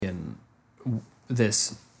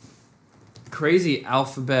this crazy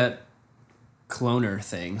alphabet cloner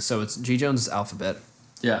thing. So it's G. Jones' alphabet.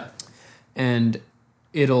 Yeah. And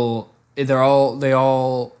they all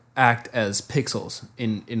act as pixels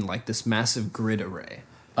in like this massive grid array.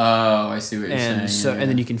 Oh, I see what you're saying. And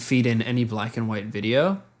then you can feed in any black and white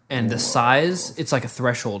video, and the size, it's like a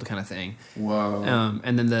threshold kind of thing. Whoa.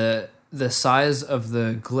 And then the size of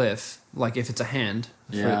the glyph, like if it's a hand,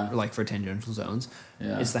 for tangential zones,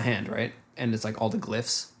 it's the hand, right? And it's like all the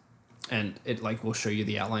glyphs, and it like will show you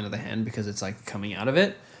the outline of the hand because it's like coming out of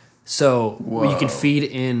it. So you can feed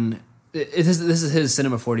in. This is his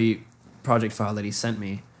Cinema 4D project file that he sent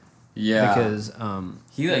me. Yeah. Because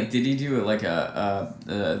did he do it like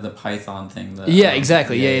the Python thing?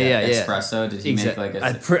 Exactly. Yeah. Espresso. Did he make like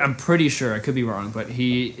a? I'm pretty sure, I could be wrong, but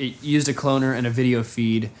he used a cloner and a video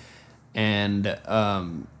feed, and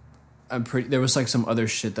there was like some other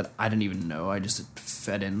shit that I didn't even know. I just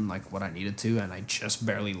fed in like what I needed to, and I just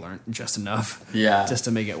barely learned just enough. Yeah. Just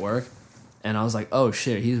to make it work. And I was like, oh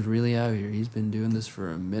shit, he's really out here. He's been doing this for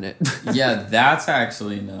a minute. Yeah, that's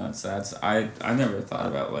actually nuts. I never thought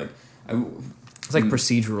about like. It's like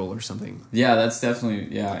procedural or something. Yeah, that's definitely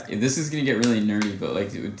This is gonna get really nerdy, but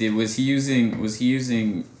like, was he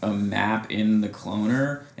using a map in the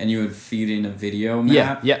cloner, and you would feed in a video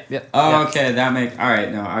map? Yeah. Oh, okay, that makes all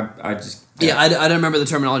right. No, I just. Yeah, I don't remember the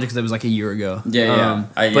terminology because it was like a year ago. Yeah.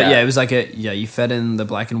 But it was like you fed in the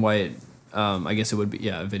black and white. I guess it would be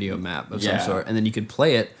a video map of some sort, and then you could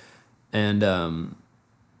play it, and and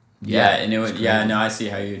it would I see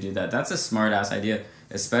how you do that. That's a smart ass idea,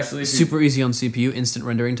 especially super easy on CPU, instant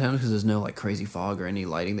rendering time because there's no like crazy fog or any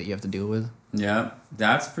lighting that you have to deal with. Yeah,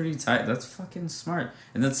 that's pretty tight. That's fucking smart,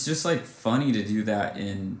 and that's just like funny to do that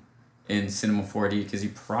in Cinema 4D because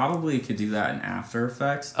you probably could do that in After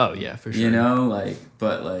Effects. Oh yeah, for sure. You know,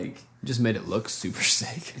 but just made it look super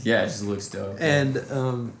sick. Yeah, it just looks dope.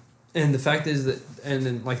 And the fact is that, and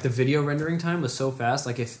then like the video rendering time was so fast,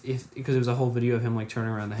 like if because it was a whole video of him like turning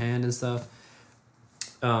around the hand and stuff.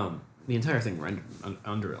 The entire thing rendered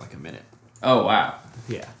under like a minute. Oh wow!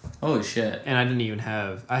 Yeah. Holy shit! And I didn't even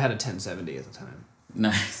have. I had a 1070 at the time.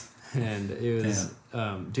 Nice. And it was,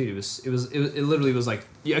 dude. It literally was like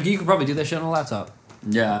you could probably do that shit on a laptop.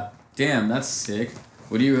 Yeah. Damn, that's sick.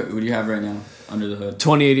 What do you have right now under the hood?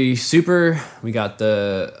 2080 Super. We got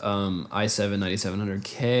the i7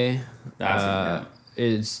 9700K.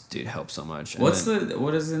 It helps so much. What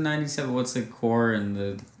is the 97? What's the core and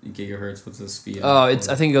the gigahertz? What's the speed? I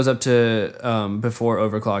think it goes up to before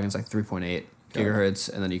overclock. It's like 3.8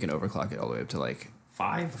 gigahertz, and then you can overclock it all the way up to like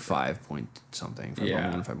 5 point something.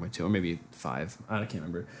 5.2 or maybe 5. I can't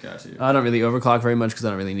remember. Got you. I don't really overclock very much because I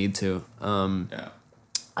don't really need to.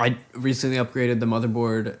 I recently upgraded the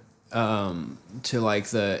motherboard to like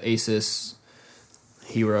the Asus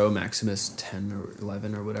Hero Maximus 10 or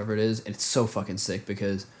 11 or whatever it is. And it's so fucking sick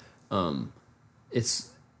because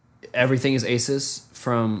it's everything is Asus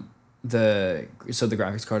from the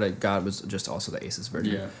graphics card I got was just also the Asus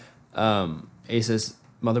version. Yeah. Asus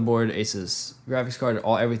motherboard, Asus graphics card,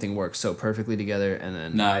 everything works so perfectly together, and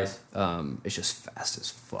then nice. It's just fast as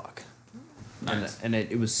fuck. Nice. And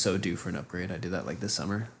it was so due for an upgrade. I did that like this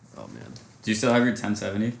summer. Oh man. Do you still have your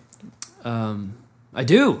 1070? I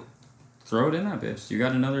do. Throw it in that bitch. You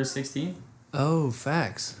got another 16? Oh,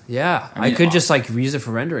 facts. Yeah, I could just like use it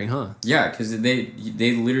for rendering, huh? Yeah, because they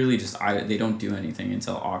literally just they don't do anything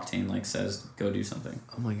until Octane like says go do something.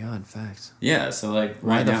 Oh my god, facts. Yeah, so like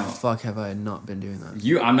why the fuck have I not been doing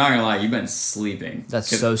that? I'm not gonna lie, you've been sleeping.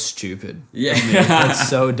 That's so stupid. Yeah, that's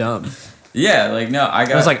so dumb. Yeah, like no,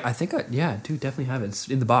 I was like, I think dude, definitely have it. It's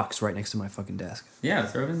in the box right next to my fucking desk. Yeah,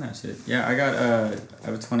 throw it in that shit. Yeah, I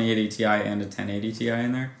have a 2080 Ti and a 1080 Ti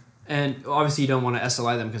in there. And obviously you don't want to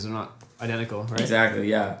SLI them because they're not identical, right? Exactly,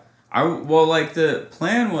 yeah. Like the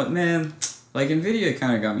plan was, man, like Nvidia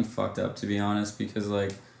kind of got me fucked up to be honest because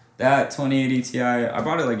like that 2080 Ti, I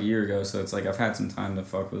bought it like a year ago, so it's like I've had some time to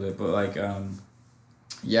fuck with it, but like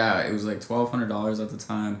it was like $1,200 at the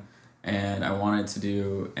time. And I wanted to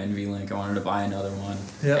do NVLink. I wanted to buy another one,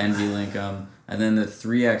 NVLink. And then the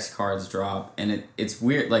 3X cards drop, and it's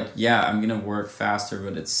weird. Like, yeah, I'm gonna work faster,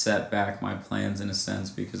 but it's set back my plans in a sense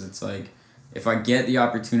because it's like, if I get the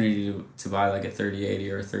opportunity to buy like a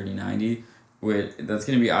 3080 or a 3090, that's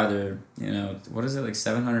gonna be either what is it like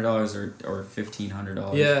 $700 or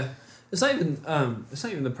 $1,500. Yeah. It's not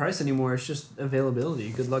even the price anymore. It's just availability.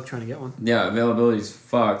 Good luck trying to get one. Yeah, availability is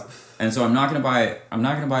fucked. And so I'm not gonna buy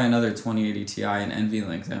another 2080 Ti and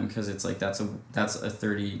NVLink them because it's like that's a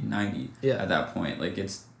 3090 at that point. Like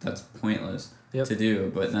that's pointless to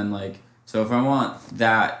do. But then like so if I want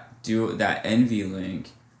that NVLink,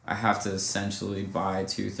 I have to essentially buy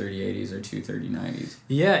two 3080s or two 3090s.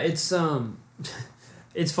 Yeah,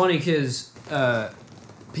 it's funny because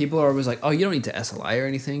people are always like, oh, you don't need to SLI or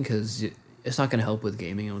anything because it's not going to help with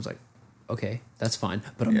gaming. I was like, okay, that's fine,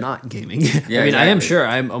 but I'm not gaming. Yeah, I mean, exactly. I am sure.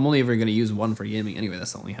 I'm only ever going to use one for gaming anyway.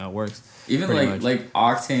 That's only how it works. Even like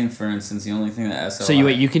Octane, for instance, the only thing that SLI... So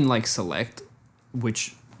you can like select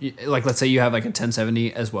which... Like, let's say you have like a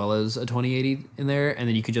 1070 as well as a 2080 in there, and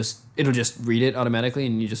then you could it'll just read it automatically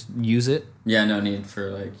and you just use it. Yeah, no need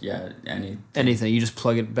for anything. You just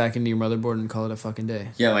plug it back into your motherboard and call it a fucking day.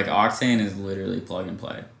 Yeah, like Octane is literally plug and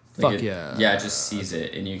play. Yeah. Yeah, it just sees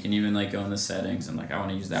it, and you can even like go in the settings and like I want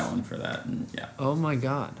to use that one for that, and yeah. Oh my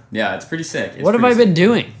god. Yeah, it's pretty sick. What have I been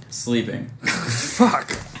doing? Sleeping.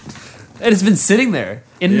 Fuck. And it's been sitting there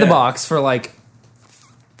in the box for like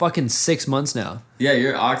fucking 6 months now. Yeah,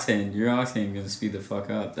 your Octane gonna speed the fuck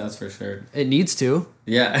up. That's for sure. It needs to.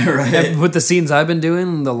 Yeah, right. With the scenes I've been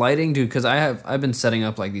doing, the lighting, dude, because I've been setting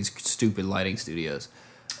up like these stupid lighting studios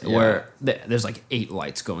where there's like 8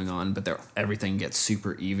 lights going on, but everything gets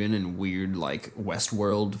super even and weird, like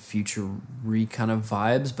Westworld future-y kind of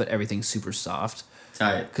vibes, but everything's super soft.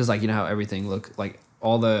 Tight. Because like, you know how everything look like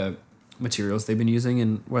all the materials they've been using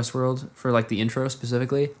in Westworld for like the intro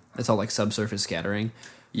specifically, it's all like subsurface scattering.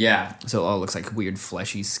 Yeah. So it all looks like weird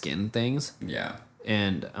fleshy skin things. Yeah.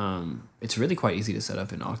 And it's really quite easy to set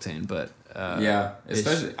up in Octane, but yeah,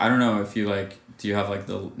 especially I don't know if you like. Do you have like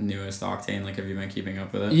the newest Octane? Like, have you been keeping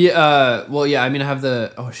up with it? Yeah. Well, yeah. I mean, I have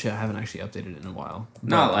the. Oh shit! I haven't actually updated it in a while.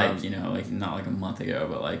 Not like not like a month ago,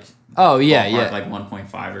 but like. Oh yeah, yeah. Like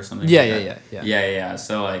 1.5 or something. Yeah.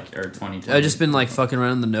 So like or 2020. I've just been like fucking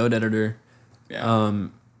around the node editor. Yeah.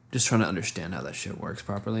 Just trying to understand how that shit works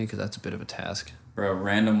properly because that's a bit of a task. Bro,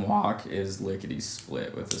 random walk is lickety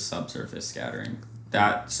split with the subsurface scattering.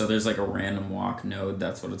 So there's like a random walk node.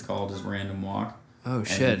 That's what it's called, is random walk. Oh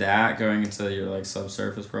shit! And that going into your like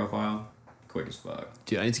subsurface profile, quick as fuck.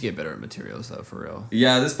 Dude, I need to get better at materials though, for real.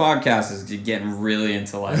 Yeah, this podcast is getting really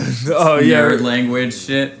into like nerd language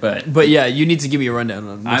shit, but yeah, you need to give me a rundown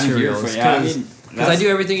on materials. I'm here for because I do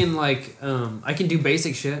everything in like I can do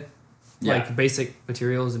basic shit, like basic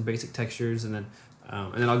materials and basic textures, and then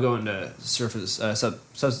I'll go into surface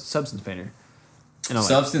substance painter.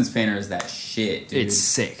 Substance Painter is that shit, dude. It's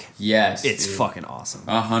sick. Yes, it's fucking awesome.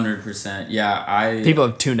 100%. Yeah, people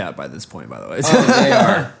have tuned out by this point, by the way. Oh, they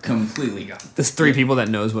are completely gone. There's 3 people that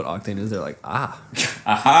knows what Octane is. They're like,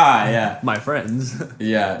 aha, yeah, my friends.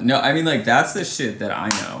 Yeah, no, I mean like that's the shit that I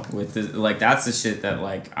know with the, like that's the shit that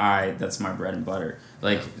like that's my bread and butter.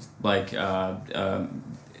 Like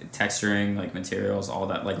texturing, like materials, all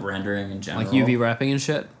that, like rendering in general. Like UV wrapping and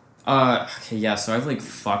shit. Okay, yeah, so I've like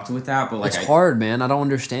fucked with that, but like it's hard, man. I don't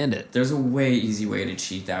understand it. There's a way easy way to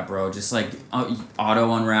cheat that, bro. Just like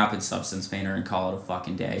auto unwrap in Substance Painter and call it a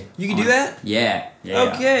fucking day. You can do that? Yeah.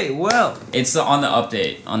 Okay, well, it's on the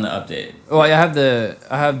update. Oh, I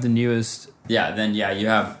have the newest. Yeah, then you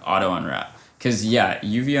have auto unwrap. Cause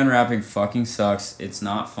UV unwrapping fucking sucks. It's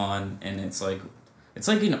not fun, and it's like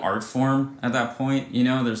an art form at that point. You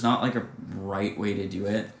know, there's not like a right way to do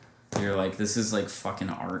it. You're like, this is like fucking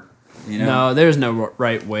art, you know? No, there's no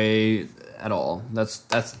right way at all. That's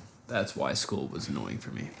why school was annoying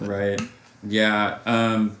for me. But. Right. Yeah.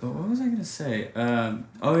 But what was I gonna say?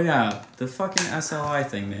 Oh yeah, the fucking SLI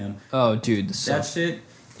thing, man. Oh, dude, that shit.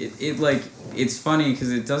 It like it's funny because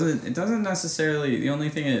it doesn't necessarily. The only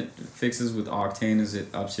thing it fixes with Octane is it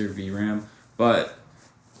ups your VRAM, but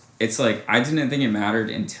it's like I didn't think it mattered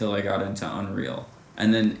until I got into Unreal.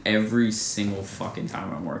 And then every single fucking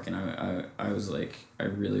time I'm working, I was like, I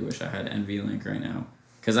really wish I had NVLink right now.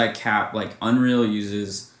 Because like, Unreal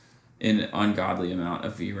uses an ungodly amount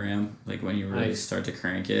of VRAM, like, when you really start to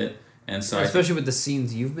crank it. And so especially with the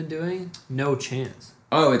scenes you've been doing, no chance.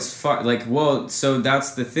 Oh, it's so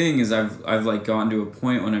that's the thing, is I've like, gotten to a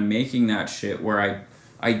point when I'm making that shit where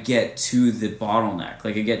I get to the bottleneck.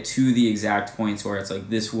 Like, I get to the exact points where it's like,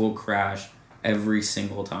 this will crash every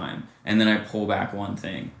single time, and then I pull back one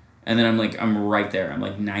thing, and then I'm right there. I'm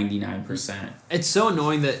like 99%. It's so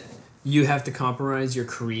annoying that you have to compromise your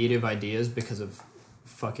creative ideas because of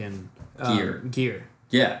fucking gear.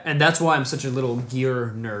 Yeah, and that's why I'm such a little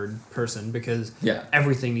gear nerd person, because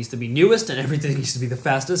everything needs to be newest and everything needs to be the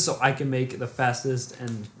fastest, so I can make the fastest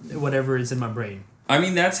and whatever is in my brain. I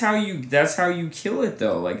mean, that's how you kill it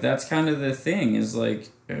though. Like, that's kind of the thing, is like.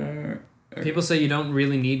 People say you don't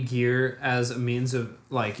really need gear as a means of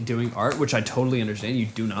like doing art, which I totally understand. You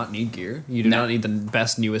do not need gear. You do not need the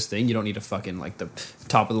best newest thing. You don't need a fucking like the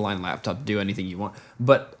top of the line laptop to do anything you want.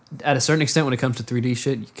 But at a certain extent, when it comes to 3D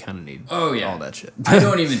shit, you kind of need all that shit. I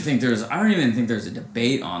don't even think there's a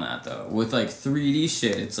debate on that though. With like 3D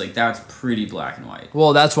shit, it's like that's pretty black and white.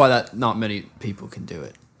 Well, that's why that not many people can do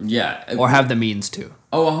it. Yeah, or have the means to.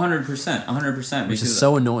 Oh, 100%. Which is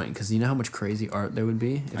so annoying because you know how much crazy art there would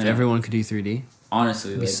be if everyone could do 3D.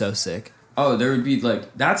 Honestly, it'd be so sick. Oh, there would be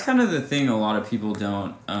like that's kind of the thing a lot of people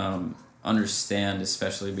don't understand,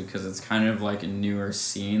 especially because it's kind of like a newer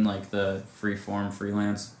scene, like the freeform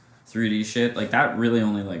freelance 3D shit. Like that really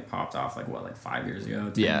only like popped off like 5 years ago?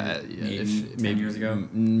 10 years ago.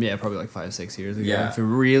 Yeah, probably like 5-6 years ago. Yeah. If it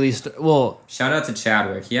really shout out to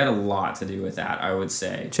Chadwick. He had a lot to do with that, I would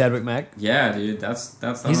say. Chadwick Mack? Yeah, dude. That's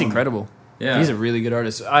he's incredible. Yeah. He's a really good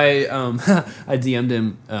artist. I I DM'd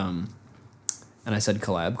him and I said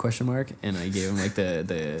collab ? And I gave him like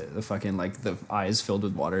the fucking like the eyes filled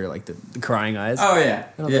with water, like the crying eyes. Oh yeah.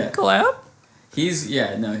 And I was like, collab? He's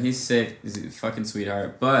sick. He's a fucking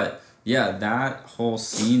sweetheart. But yeah, that whole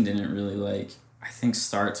scene didn't really like I think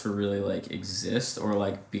start to really like exist or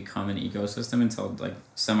like become an ecosystem until like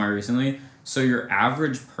semi recently. So your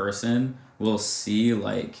average person will see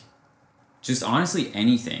like just honestly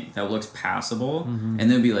anything that looks passable and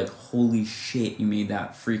they'll be like, holy shit, you made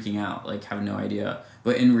that, freaking out, like have no idea.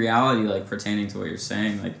 But in reality, like pertaining to what you're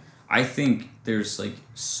saying, like I think there's like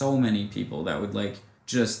so many people that would like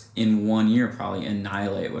just in 1 year probably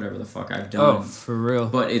annihilate whatever the fuck I've done. Oh, for real.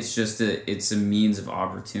 But it's just it's a means of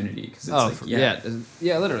opportunity because it's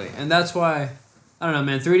yeah, literally. And that's why I don't know,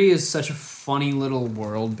 man, 3D is such a funny little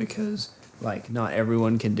world because like not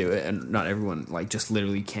everyone can do it and not everyone like just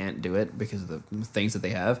literally can't do it because of the things that they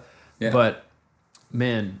have. Yeah. But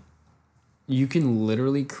man, you can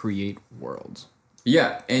literally create worlds.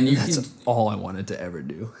 Yeah, and that's all I wanted to ever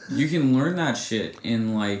do. You can learn that shit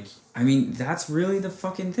in like I mean, that's really the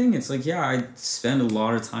fucking thing. It's like, yeah, I spend a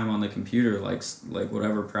lot of time on the computer, like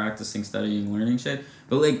whatever, practicing, studying, learning shit.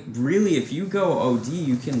 But like, really, if you go OD,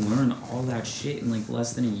 you can learn all that shit in like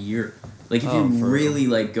less than a year. Like, if you really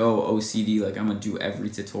like go OCD, like I'm gonna do every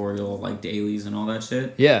tutorial, like dailies and all that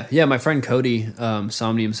shit. Yeah. My friend Cody,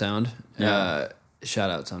 Somnium Sound. Yeah. Shout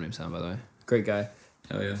out Somnium Sound, by the way. Great guy.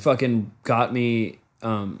 Hell yeah. Fucking got me.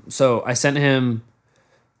 So I sent him.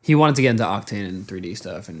 He wanted to get into Octane and 3D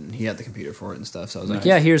stuff, and he had the computer for it and stuff. So I was like,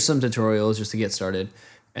 yeah, here's some tutorials just to get started.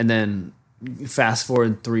 And then fast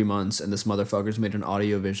forward 3 months, and this motherfucker's made an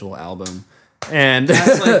audio-visual album. And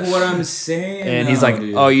that's like what I'm saying. And he's like,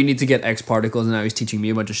 dude, oh, you need to get X particles. And now he's teaching me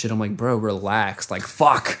a bunch of shit. I'm like, bro, relax. Like,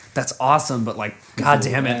 fuck. That's awesome. But like, god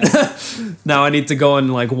damn it. Now I need to go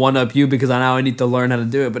and like one-up you because now I need to learn how to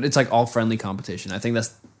do it. But it's like all friendly competition. I think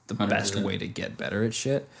that's the 100%. Best way to get better at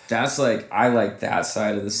shit. That's like I like that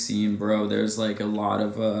side of the scene, bro. There's like a lot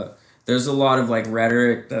of like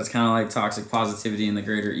rhetoric that's kind of like toxic positivity in the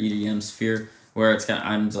greater EDM sphere, where it's kind of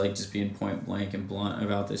I'm like just being point blank and blunt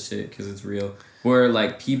about this shit because it's real. Where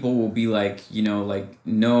like people will be like, you know, like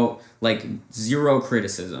no, like zero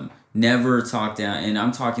criticism, never talk down, and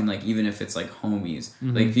I'm talking like even if it's like homies,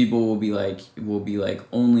 like people will be like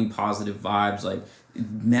only positive vibes, like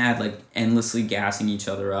mad, like endlessly gassing each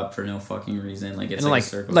other up for no fucking reason. Like it's like a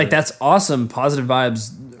circle. Like that's awesome. Positive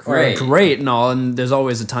vibes are great and all, and there's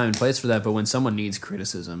always a time and place for that. But when someone needs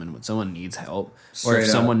criticism and when someone needs help, or if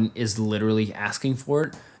someone is literally asking for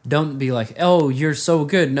it, don't be like, "Oh, you're so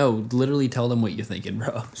good." No, literally tell them what you're thinking,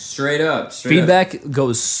 bro. Straight up. Feedback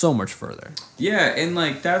goes so much further. Yeah, and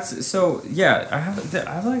like that's so. Yeah, I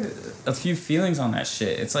have like a few feelings on that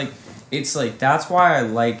shit. It's like that's why I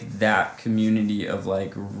like that community of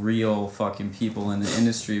like real fucking people in the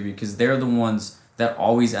industry, because they're the ones that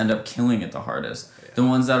always end up killing it the hardest. Yeah. The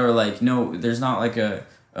ones that are like, no, there's not like a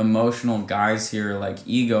emotional guys here like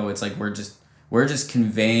ego. It's like we're just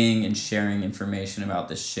conveying and sharing information about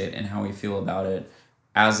this shit and how we feel about it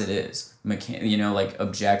as it is, you know, like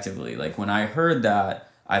objectively. Like when I heard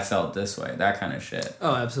that, I felt this way, that kind of shit.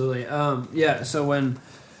 Oh, absolutely. Yeah. So when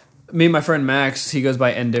me and my friend Max, he goes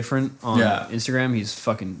by Ndifferent on Instagram. He's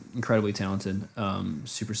fucking incredibly talented,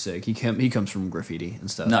 super sick. He comes from graffiti and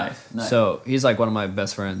stuff. Nice. So he's like one of my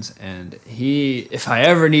best friends, and if I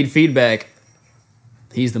ever need feedback,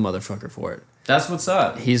 he's the motherfucker for it. That's what's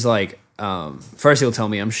up. He's like, first he'll tell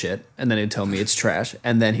me I'm shit, and then he'll tell me it's trash,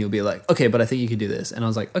 and then he'll be like, okay, but I think you could do this. And I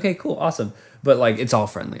was like, okay, cool, awesome. But like, it's all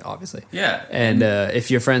friendly, obviously. Yeah. And if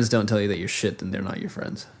your friends don't tell you that you're shit, then they're not your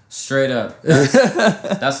friends. Straight up.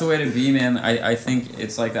 That's the way to be, man. I think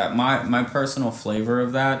it's like that. My personal flavor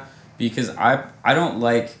of that, because I don't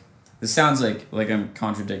like, this sounds like I'm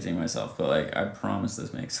contradicting myself, but like I promise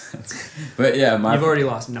this makes sense. But yeah, you've already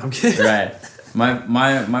lost me. No, I'm kidding. Right.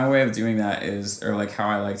 My way of doing that is, or like how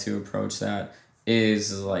I like to approach that,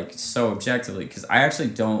 is like so objectively, because I actually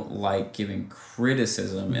don't like giving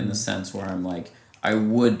criticism in the sense where I'm like, I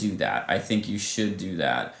would do that, I think you should do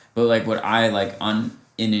that, but like what I like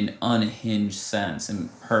in an unhinged sense am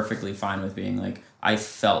perfectly fine with being like, I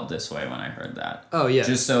felt this way when I heard that. Oh yeah.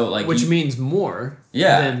 Just so like, which means more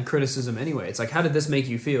Yeah. than criticism anyway. It's like, how did this make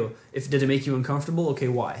you feel? Did it make you uncomfortable? Okay,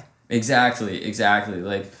 why? Exactly.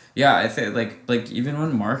 Like, yeah, I think like even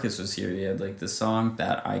when Marcus was here, he had like the song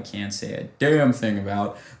that I can't say a damn thing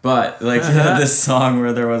about, but like he had this song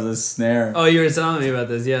where there was a snare. Oh, you were telling me about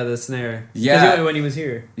this. Yeah, the snare. Yeah. When he was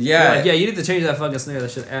here. Yeah. You're like, yeah, you need to change that fucking snare.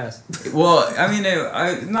 That shit ass. Well, I mean,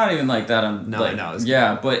 I not even like that. I'm No, like, no.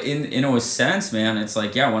 Yeah, but in a sense, man, it's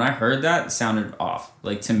like, yeah, when I heard that, it sounded off.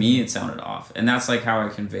 Like to me, it sounded off, and that's like how I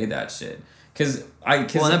convey that shit. Cause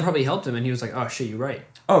that probably helped him, and he was like, oh shit, you're right.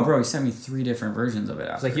 Oh, bro, he sent me 3 different versions of it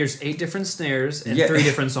after. It's like, here's 8 different snares and 3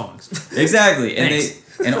 different songs. Exactly.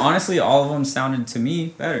 And honestly, all of them sounded to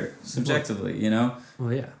me better, subjectively, you know?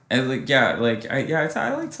 Well, yeah. And like, yeah, like,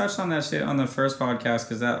 I like touched on that shit on the first podcast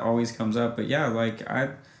because that always comes up. But yeah, like,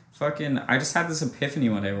 I just had this epiphany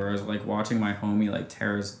one day where I was like watching my homie like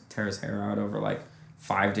tear his hair out over like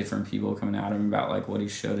 5 different people coming at him about like what he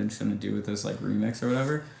should and shouldn't do with this like remix or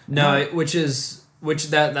whatever. No,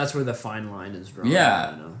 that's where the fine line is drawn.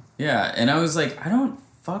 Yeah. You know? Yeah. And I was like, I don't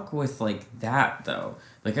fuck with like that though.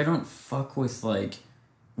 Like I don't fuck with like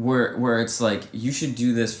where it's like you should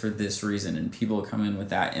do this for this reason and people come in with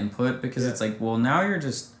that input because it's like, well, now you're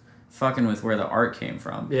just fucking with where the art came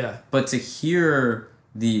from. Yeah. But to hear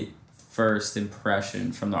the first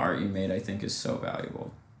impression from the art you made, I think is so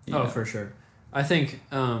valuable. Oh, for sure. I think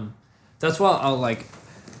that's why I'll like,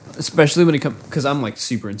 especially when it comes, because I'm like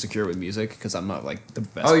super insecure with music because I'm not like the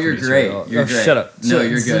best. Oh, you're great. You're great. Shut up. No,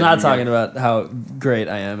 you're good. I'm not talking about how great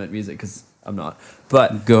I am at music because I'm not.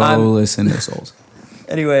 But listen to Souls.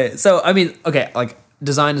 Anyway, so I mean, okay, like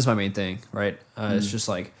design is my main thing, right? It's just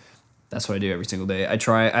like that's what I do every single day. I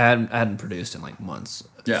hadn't produced in like months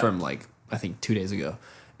from like I think 2 days ago.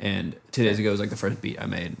 And 2 days ago was like the first beat I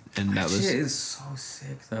made, and that was. Shit is so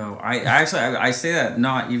sick though. I say that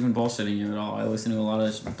not even bullshitting you at all. I listen to a lot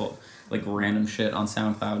of like random shit on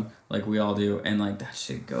SoundCloud, like we all do, and like that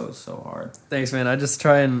shit goes so hard. Thanks, man. I just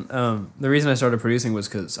try and the reason I started producing was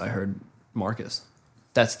because I heard Marcus.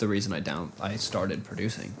 That's the reason I started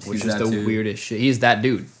producing, which is the weirdest shit. He's that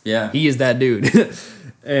dude. Yeah, he is that dude.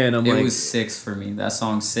 And it was 6 for me. That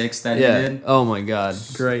song 6 that he did. Oh my god,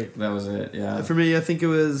 great. That was it. Yeah. For me, I think it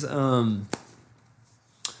was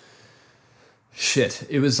shit.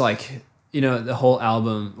 It was like, you know, the whole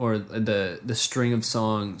album or the string of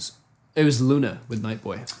songs. It was Luna with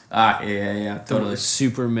Nightboy. Yeah, totally.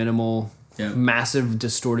 Super minimal, massive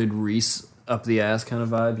distorted Reese up the ass kind of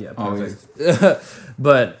vibe. Yeah, perfect.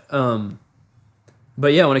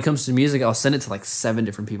 But yeah, when it comes to music, I'll send it to like 7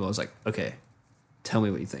 different people. I was like, okay, tell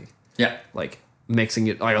me what you think. Yeah. Like mixing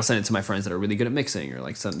it, like I'll send it to my friends that are really good at mixing, or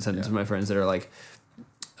like send it to my friends that are like,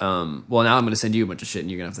 well, now I'm going to send you a bunch of shit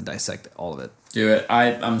and you're going to have to dissect all of it. Do it.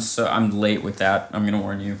 I'm late with that. I'm going to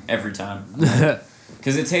warn you every time.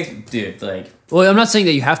 Because it takes, dude, like. Well, I'm not saying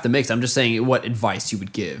that you have to mix. I'm just saying what advice you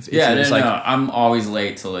would give. Yeah, no. I'm always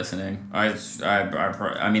late to listening. I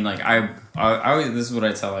mean, like, I always, this is what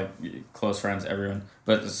I tell, like, close friends, everyone,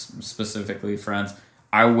 but specifically friends.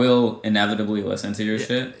 I will inevitably listen to your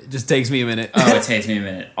shit. It just takes me a minute. Oh, it takes me a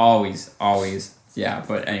minute. Always. Yeah,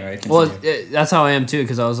 but anyway, continue. Well, that's how I am too,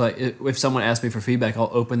 because I was like, if someone asks me for feedback, I'll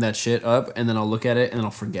open that shit up, and then I'll look at it, and then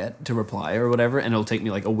I'll forget to reply or whatever, and it'll take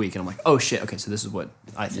me like a week, and I'm like, oh shit, okay, so this is what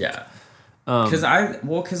I think. Yeah. Because I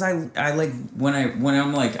like when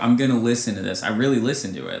I'm like, I'm gonna listen to this, I really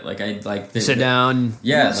listen to it. Like I like sit down,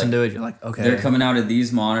 listen like, to it. You're like, okay, they're coming out of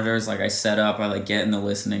these monitors. Like I set up, I like get in the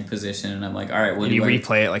listening position, and I'm like, all right, what do you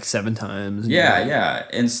replay it like 7 times? Yeah,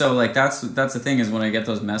 and so like that's the thing is when I get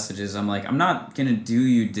those messages, I'm like, I'm not gonna do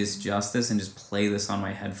you disjustice and just play this on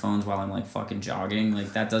my headphones while I'm like fucking jogging.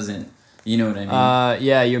 Like that doesn't. You know what I mean?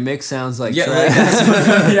 Yeah, your mix sounds like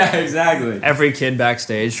yeah, exactly. Every kid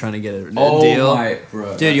backstage trying to get a deal. Oh my,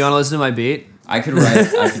 bro. Dude, you want to listen to my beat? I could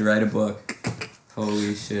write a book.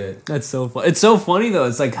 Holy shit. That's so fun. It's so funny though.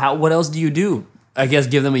 It's like, what else do you do? I guess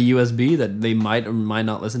give them a USB that they might or might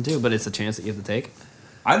not listen to, but it's a chance that you have to take.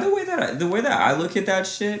 The way that I look at that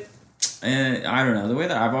shit, and I don't know, the way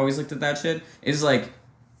that I've always looked at that shit is like,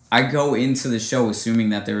 I go into the show assuming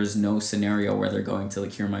that there is no scenario where they're going to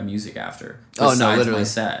like hear my music after. Literally. My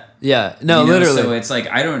set. Yeah, no, literally. So it's like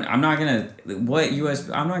I'm not gonna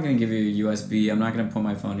give you a USB. I'm not gonna put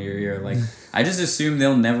my phone to your ear. Like I just assume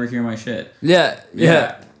they'll never hear my shit. Yeah.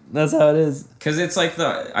 That's how it is. Cause it's like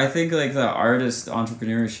I think like the artist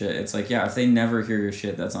entrepreneur shit. It's like if they never hear your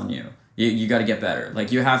shit, that's on you. You got to get better.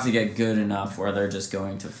 Like, you have to get good enough where they're just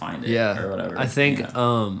going to find it or whatever. I think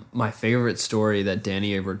my favorite story that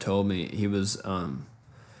Danny ever told me, he was,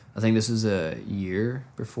 I think this was a year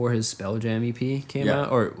before his Spelljam EP came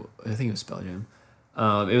out, or I think it was Spelljam.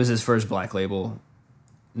 It was his first Black Label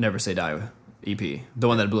Never Say Die EP, the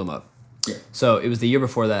one that blew him up. Yeah. So it was the year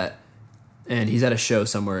before that, and he's at a show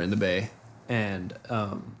somewhere in the Bay, and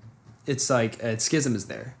it's like Schism is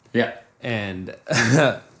there. Yeah. And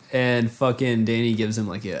and fucking Danny gives him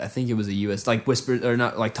like I think it was a US like whispers or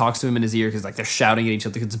not like talks to him in his ear because like they're shouting at each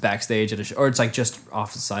other because it's backstage at a show, or it's like just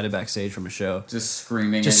off the side of backstage from a show, just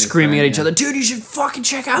screaming at each other, dude, you should fucking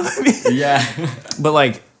check out my music. Yeah. But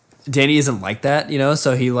like Danny isn't like that, you know,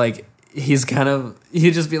 so he's kind of,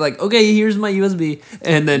 he'd just be like, okay, here's my USB,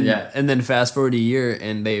 and then fast forward a year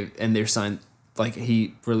and they're signed. Like,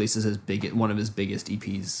 he releases one of his biggest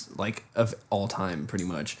EPs, like, of all time, pretty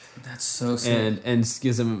much. That's so sick. And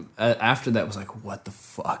Schism, after that, was like, what the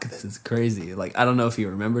fuck? This is crazy. Like, I don't know if he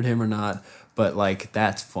remembered him or not, but, like,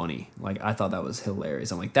 that's funny. Like, I thought that was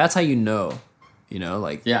hilarious. I'm like, that's how you know,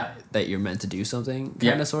 like, that you're meant to do something,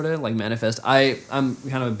 kind of, sort of, like, manifest. I'm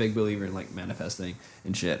kind of a big believer in, like, manifesting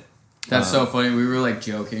and shit. That's so funny. We were, like,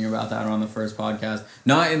 joking about that on the first podcast.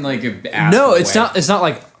 Not in, like, a No, it's way. It's not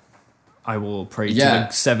like, I will pray to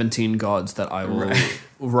like 17 gods that I will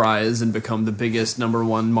rise and become the biggest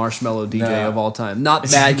 #1 marshmallow DJ of all time. Not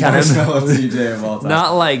that kind of marshmallow DJ of all time.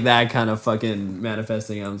 Not like that kind of fucking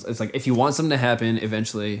manifesting. It's like, if you want something to happen,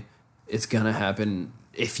 eventually it's gonna happen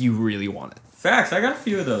if you really want it. Facts. I got a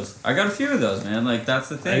few of those, man. Like, that's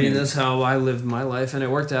the thing. I mean, that's how I lived my life, and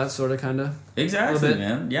it worked out, sort of, kind of. Exactly,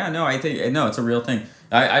 man. Yeah, no, I think, no, it's a real thing.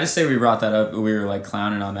 I just say we brought that up. We were, like,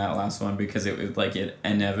 clowning on that last one because it was, like, it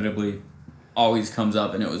inevitably always comes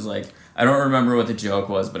up, and it was like, I don't remember what the joke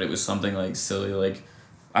was, but it was something like silly, like,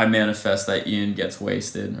 I manifest that Ian gets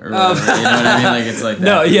wasted or whatever. You know what I mean? Like, it's like that.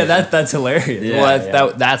 No, yeah, that's hilarious. Yeah,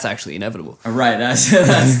 well, that's actually inevitable. Right, that's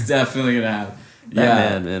definitely gonna happen.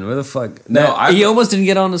 Man, where the fuck? No, he almost didn't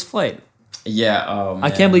get on his flight. Yeah, oh man.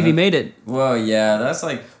 I can't believe he made it. Well, yeah, that's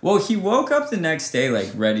like, well, he woke up the next day,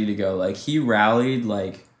 like, ready to go. Like, he rallied,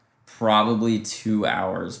 like, probably 2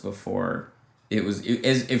 hours before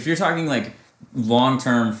if you're talking, like,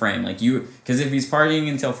 long-term frame, like, because if he's partying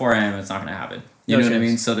until 4 a.m., it's not going to happen. You know what I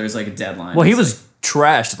mean? So there's, like, a deadline. Well, he was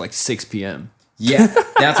trashed at, like, 6 p.m. Yeah,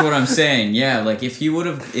 that's what I'm saying. Yeah, like, if he would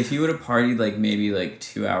have partied, like, maybe, like,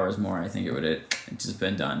 2 hours more, I think it would have just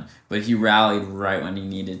been done. But he rallied right when he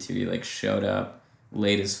needed to. He, like, showed up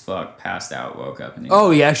late as fuck, passed out, woke up. And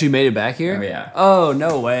he actually made it back here? Oh, yeah. Oh,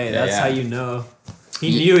 no way. That's how you know. He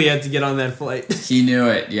knew he had to get on that flight. He knew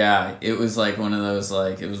it, yeah. It was like one of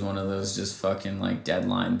those, just fucking, like,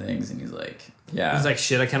 deadline things, and he's like, yeah. He's like,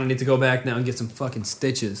 shit, I kind of need to go back now and get some fucking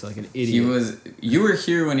stitches, like an idiot. Were you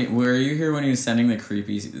here when he was sending the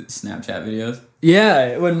creepy Snapchat videos?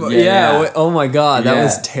 Yeah. Oh my God, that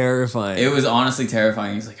was terrifying. It was honestly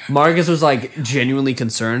terrifying. He's like, Marcus was like genuinely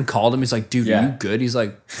concerned, called him, he's like, dude, are you good? He's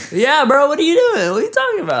like, yeah, bro, what are you doing? What are you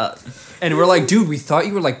talking about? And we're like, dude, we thought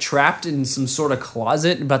you were like trapped in some sort of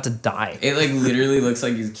closet and about to die. It like literally looks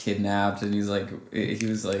like he's kidnapped, and he's like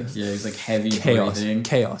heavy breathing.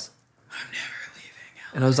 Chaos. I'm never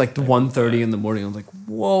leaving. And I was like 1:30 in the morning. I was like,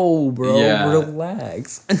 whoa, bro,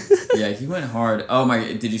 relax. Yeah, he went hard. Oh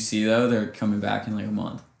my! Did you see though? They're coming back in like a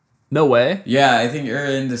month. No way. Yeah, I think you're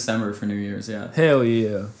in December for New Year's. Yeah. Hell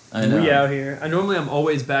yeah. I know. We out here. I'm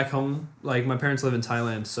always back home. Like, my parents live in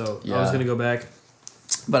Thailand, so I was gonna go back.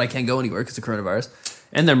 But I can't go anywhere because of coronavirus.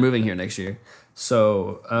 And they're moving here next year.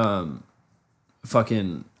 So,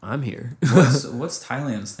 I'm here. What's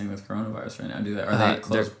Thailand's thing with coronavirus right now? Are they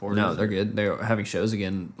closed borders? No, they're good. They're having shows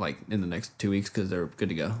again, like, in the next 2 weeks because they're good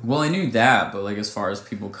to go. Well, I knew that, but, like, as far as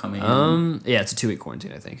people coming in... Yeah, it's a 2-week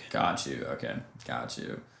quarantine, I think. Got you. Okay. Got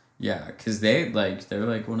you. Yeah, because they're,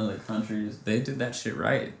 like, one of the countries... They did that shit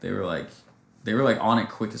right. They were, like, on it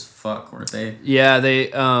quick as fuck, weren't they? Yeah,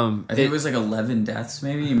 they I think it was like 11 deaths,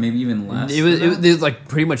 maybe even less. It was like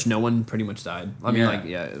pretty much no one pretty much died. I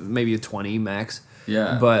mean, maybe 20 max.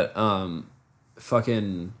 Yeah. But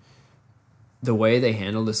fucking the way they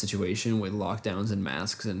handled the situation with lockdowns and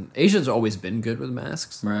masks, and Asia's always been good with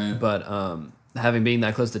masks. Right. But having been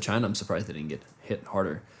that close to China, I'm surprised they didn't get hit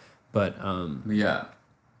harder. But yeah.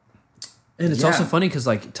 And it's also funny because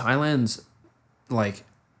like Thailand's like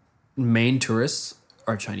main tourists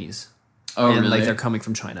are Chinese. Oh, and really? Like they're coming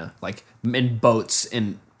from China, like in boats,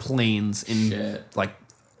 in planes, like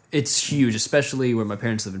it's huge, especially where my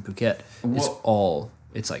parents live in Phuket.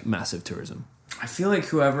 It's like massive tourism. I feel like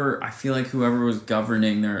whoever was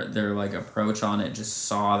governing their like approach on it just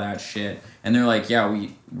saw that shit, and they're like, yeah,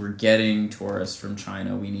 we're getting tourists from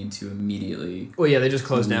China. We need to immediately. Well, yeah, they just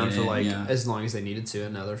closed down for like as long as they needed to,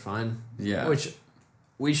 and now they're fine. Yeah, which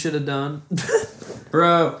we should have done.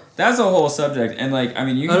 Bro, that's a whole subject, and like, I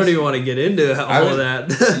mean, I don't even want to get into all of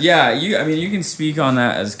that. Yeah, you can speak on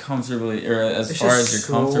that as comfortably or as far as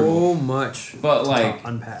you're comfortable. So much, but like,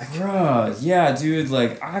 unpack. Bro, yeah, dude,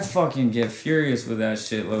 like, I fucking get furious with that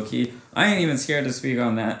shit, low key. I ain't even scared to speak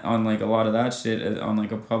on that, on like a lot of that shit on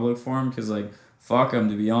like a public forum, because like, fuck them,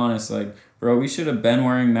 to be honest. Like, bro, we should have been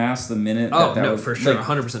wearing masks the minute that was, for sure, like,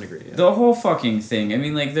 100% agree. Yeah. The whole fucking thing. I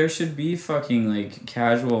mean, like, there should be fucking like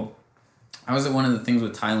casual. I was at one of the things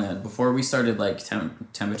with Thailand before we started like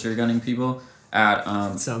temperature gunning people at.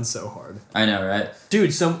 It sounds so hard. I know, right,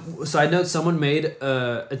 dude? Side note: someone made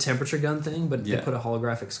a temperature gun thing, but they put a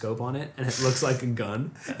holographic scope on it, and it looks like a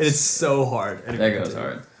gun, and it's so hard. That goes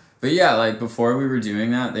hard. But yeah, like before we were doing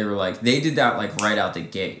that, they were like they did that like right out the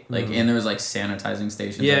gate, like and there was like sanitizing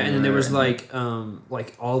stations. Yeah, and then there was like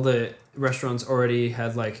all the restaurants already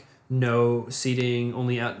had like. No seating,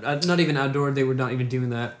 only out. Not even outdoor. They were not even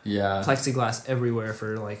doing that. Yeah. Plexiglass everywhere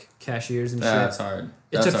for like cashiers and shit. That's hard.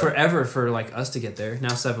 It took forever for like us to get there.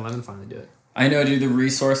 Now 7-Eleven finally do it. I know, dude. The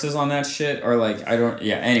resources on that shit are like I don't.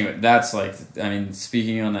 Yeah. Anyway, that's like I mean,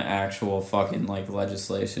 speaking on the actual fucking like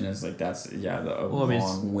legislation is like that's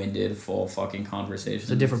long-winded full fucking conversation.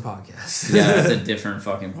 It's a different podcast. Yeah, it's a different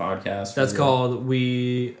fucking podcast. That's called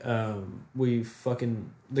we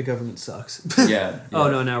fucking. The government sucks. Yeah. Oh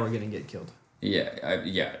no! Now we're gonna get killed. Yeah,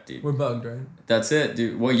 yeah, dude. We're bugged, right? That's it,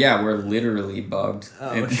 dude. Well, yeah, we're literally bugged.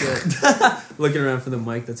 Oh shit! Looking around for the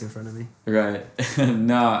mic that's in front of me. Right.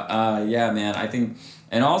 Yeah, man. I think,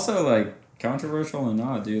 and also like controversial or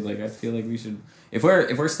not, dude. Like I feel like we should. If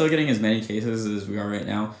we're still getting as many cases as we are right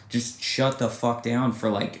now, just shut the fuck down for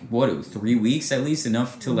like 3 weeks at least,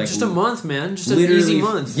 enough to like just a month, man. Just an easy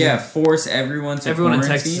month. Yeah, force everyone to. Everyone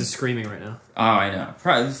quarantine. in Texas is screaming right now. Oh, I know.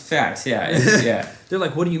 Facts. Yeah, yeah. They're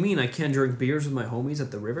like, "What do you mean I can't drink beers with my homies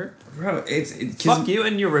at the river?" Bro, it's fuck you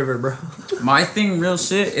and your river, bro. My thing, real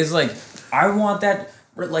shit, is like I want that.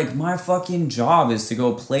 Like, my fucking job is to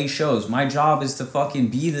go play shows. My job is to fucking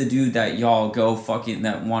be the dude that y'all go fucking,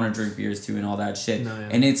 that want to drink beers to and all that shit. No, yeah.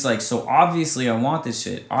 And it's like, so obviously I want this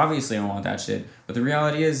shit. Obviously I want that shit. But the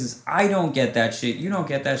reality is I don't get that shit. You don't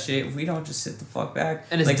get that shit. If we don't just sit the fuck back.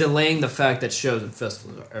 And it's like, delaying the fact that shows and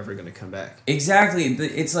festivals are ever going to come back. Exactly.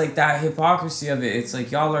 It's like that hypocrisy of it. It's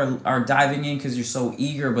like y'all are diving in because you're so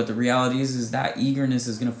eager. But the reality is that eagerness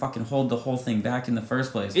is going to fucking hold the whole thing back in the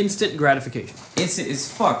first place. Instant gratification.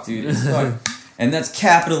 It's fucked, dude. It's fucked. And that's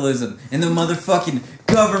capitalism. And the motherfucking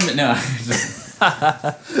government. No. Just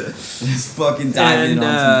fucking diving in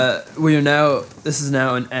on this is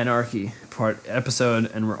now an anarchy episode,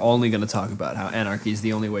 and we're only going to talk about how anarchy is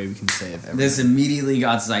the only way we can save everything. This immediately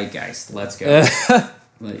got zeitgeist. Let's go.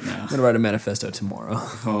 Like, no. I'm going to write a manifesto tomorrow.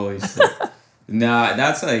 Holy shit. Nah,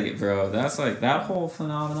 that's like, bro, that's like that whole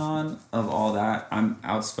phenomenon of all that. I'm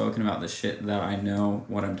outspoken about the shit that I know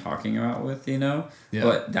what I'm talking about with, you know? Yeah.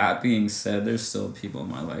 But that being said, there's still people in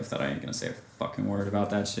my life that I ain't going to say a fucking word about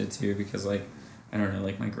that shit too, because like, I don't know,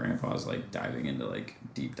 like my grandpa's like diving into like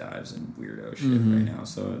deep dives and weirdo shit right now.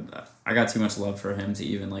 So I got too much love for him to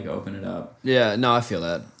even like open it up. Yeah, no, I feel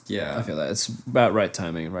that. Yeah. I feel that. It's about right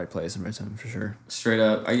timing and right place and right time for sure. Straight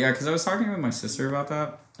up. Yeah, because I was talking with my sister about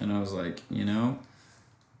that, and I was like, you know,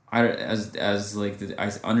 I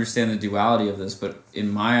understand the duality of this, but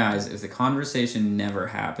in my eyes, if the conversation never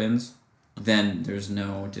happens, then there's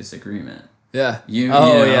no disagreement. Yeah. You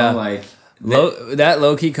know, like... That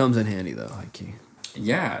low key comes in handy though, high key.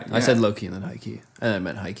 Yeah. I said low key and then high key, and I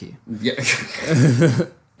meant high key. Yeah,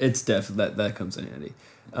 it's definitely that comes in handy.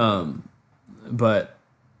 But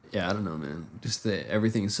yeah, I don't know, man. Just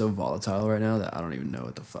everything is so volatile right now that I don't even know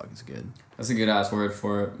what the fuck is good. That's a good ass word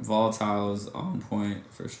for it. Volatile is on point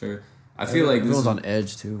for sure. I feel like everyone's on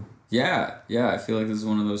edge too. Yeah. I feel like this is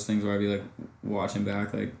one of those things where I'd be like watching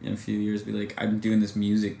back, like in a few years, be like, I'm doing this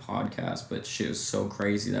music podcast, but shit is so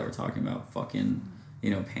crazy that we're talking about fucking,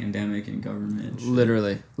 you know, pandemic and government. And shit.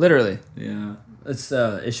 Literally. Yeah. It's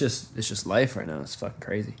just life right now. It's fucking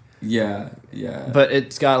crazy. Yeah. But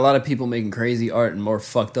it's got a lot of people making crazy art and more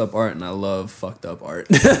fucked up art, and I love fucked up art.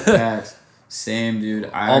 Facts. Same, dude.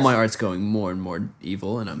 All my art's going more and more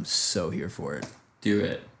evil, and I'm so here for it. Do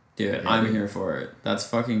it. Yeah, I'm here for it. That's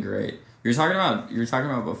fucking great. You were talking about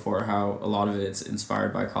before how a lot of it's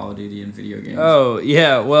inspired by Call of Duty and video games. Oh,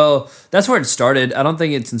 yeah. Well, that's where it started. I don't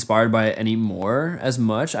think it's inspired by it anymore as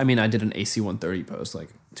much. I mean, I did an AC-130 post like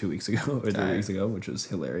 2 weeks ago or 3 weeks ago, which was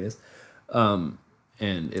hilarious.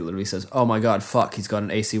 and it literally says, "Oh my god, fuck, he's got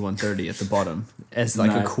an AC-130 at the bottom," as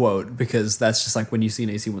like a quote, because that's just like when you see an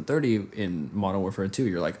AC-130 in Modern Warfare 2,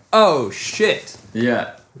 you're like, "Oh shit,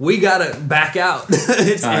 yeah, we gotta back out."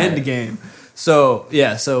 It's end game. So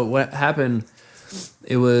yeah, so what happened?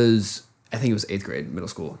 It was, I think it was 8th grade, middle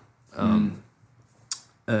school, and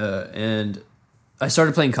I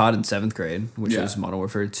started playing COD in 7th grade, which was Modern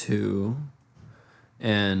Warfare 2,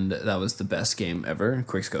 and that was the best game ever.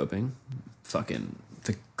 Quickscoping, fucking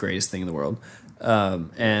the greatest thing in the world.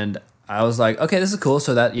 And I was like, okay, this is cool.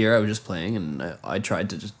 So that year I was just playing, and I tried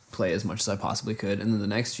to just play as much as I possibly could. And then the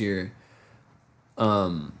next year,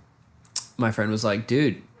 my friend was like,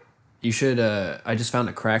 dude, you should, I just found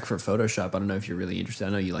a crack for Photoshop. I don't know if you're really interested. I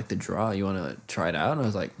know you like to draw. You want to try it out? And I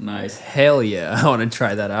was like, nice. Hell yeah, I want to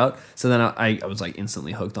try that out. So then I was like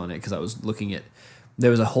instantly hooked on it because I was looking at, there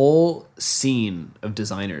was a whole scene of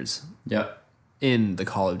designers in the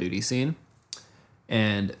Call of Duty scene.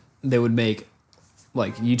 And they would make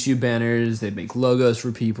like YouTube banners, they'd make logos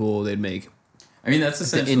for people, they'd make, I mean, that's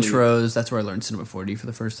essentially the intros. That's where I learned Cinema 4D for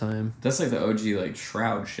the first time. That's like the OG like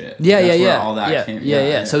Shroud shit. Yeah, that's where all that came.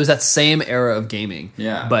 Yeah. So it was that same era of gaming.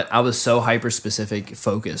 Yeah. But I was so hyper specific,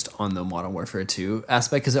 focused on the Modern Warfare 2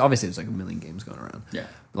 aspect because obviously there's like a million games going around. Yeah.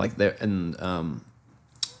 Like there and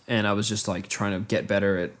I was just like trying to get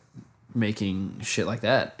better at making shit like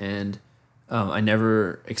that, and I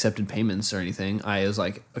never accepted payments or anything. I was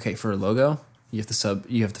like, okay, for a logo, you have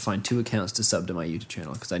to find 2 accounts to sub to my YouTube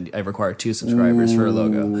channel because I require 2 subscribers for a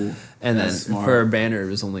logo, and then for a banner it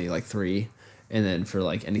was only like 3, and then for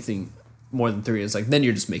like anything more than 3, it's like then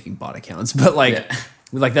you're just making bot accounts. But like,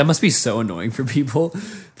 like that must be so annoying for people.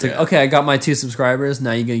 It's like, okay, I got my 2 subscribers,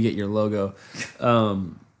 now you're gonna get your logo,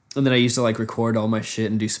 and then I used to like record all my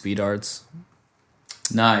shit and do speed arts.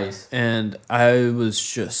 Nice. And I was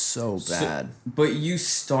just so bad. But you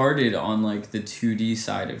started on like the 2D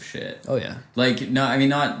side of shit. Oh yeah. Like no, I mean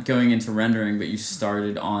not going into rendering, but you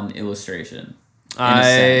started on illustration.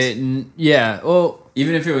 Yeah. Well,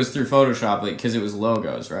 even if it was through Photoshop, like because it was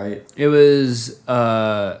logos, right? It was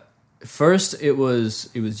first it was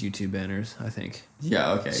YouTube banners, I think.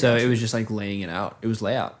 Yeah. Okay. So it was just like laying it out. It was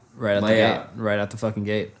layout right at the gate, right at the fucking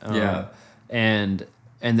gate. And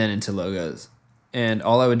then into logos. And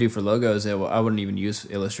all I would do for logos, I wouldn't even use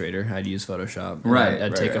Illustrator. I'd use Photoshop. Right.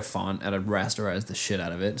 I'd take a font and I'd rasterize the shit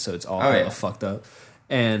out of it, so it's all fucked up.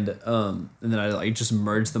 And then I like just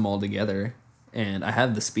merge them all together. And I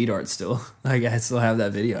have the speed art still. Like I still have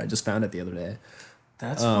that video. I just found it the other day.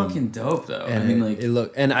 That's fucking dope, though. And I mean, like it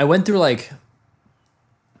looked. And I went through like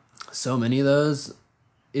so many of those.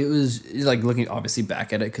 It was like looking obviously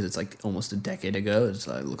back at it because it's like almost a decade ago.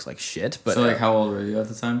 It looks like shit. But so like, how old were you at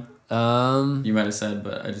the time? You might have said,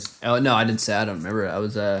 but I just... Oh, no, I didn't say. I don't remember. I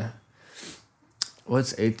was,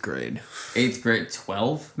 what's 8th grade? 8th grade,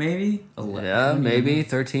 12, maybe? 11, yeah, maybe.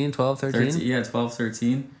 13, 12, 13. 13, yeah, 12,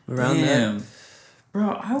 13. Around there.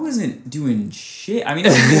 Bro, I wasn't doing shit. I mean,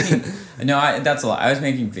 I was making... that's a lot. I was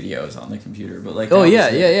making videos on the computer, but like... Oh,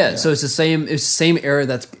 yeah. So it's the same era,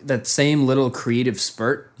 that same little creative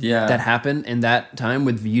spurt that happened in that time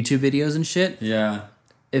with YouTube videos and shit. Yeah.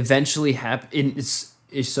 Eventually happened...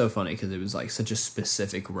 It's so funny because it was like such a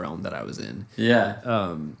specific realm that I was in.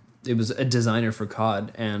 Yeah. It was a designer for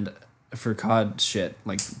COD and for COD shit,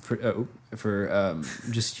 like for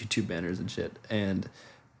just YouTube banners and shit. And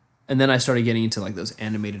then I started getting into like those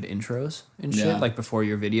animated intros and shit. Like before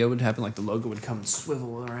your video would happen, like the logo would come and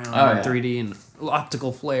swivel around in 3D and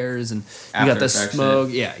optical flares and you got the smoke.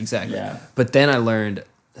 Shit. Yeah, exactly. Yeah. But then I learned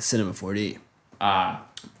Cinema 4D.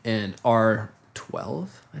 And R12,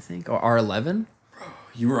 I think, or R11.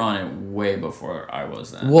 You were on it way before I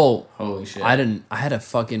was then. Whoa. Holy shit. I had a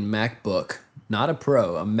fucking MacBook. Not a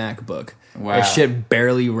Pro, a MacBook. Wow. That shit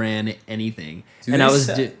barely ran anything. Do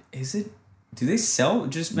they sell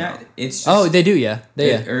just Mac? No. It's just, oh, they do, yeah.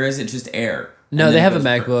 Or is it just Air? No, they have a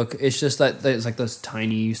MacBook. It's just that it's like those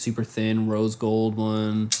tiny, super thin rose gold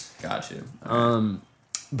one. Got you. Okay.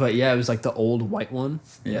 But yeah, it was like the old white one,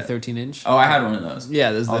 the 13-inch. Oh, I had one of those.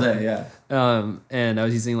 Yeah, there's all day. Yeah. And I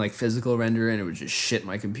was using like physical render, and it would just shit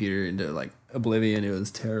my computer into like oblivion. It was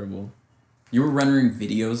terrible. You were rendering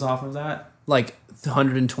videos off of that? Like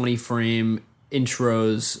 120 frame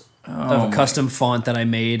intros of a custom font that I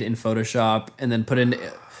made in Photoshop, and then put in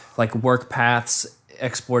like work paths,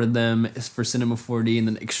 exported them for Cinema 4D, and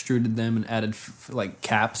then extruded them and added like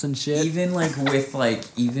caps and shit. Even with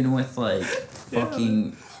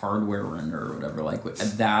fucking hardware render or whatever, like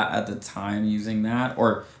that at the time using that,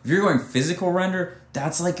 or if you're going physical render,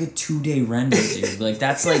 that's like a 2-day render, dude. Like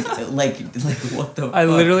that's like what the fuck? I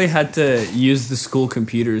literally had to use the school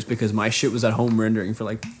computers because my shit was at home rendering for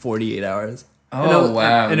like 48 hours. Oh,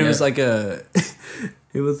 wow. And it was like it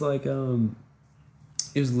was like,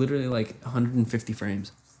 it was literally like 150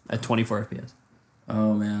 frames at 24 FPS.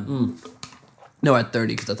 Oh, man. No, at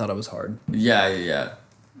 30 because I thought it was hard. Yeah.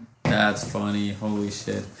 That's funny. Holy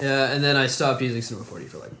shit. Yeah, and then I stopped using Cinema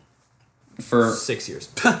 4D for 6 years.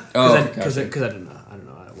 Because I don't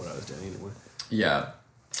know what I was doing anymore. Yeah.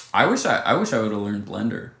 I wish I would have learned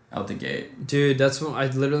Blender out the gate. Dude, that's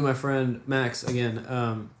when my friend Max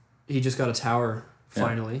again, he just got a tower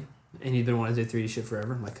finally, and he'd been wanting to do 3D shit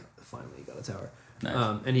forever. I'm like, finally he got a tower.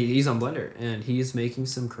 Nice. And he's on Blender, and he's making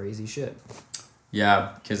some crazy shit.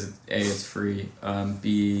 Yeah, because A, it's free.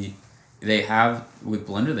 B, they have with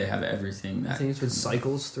Blender they have everything. I think it's with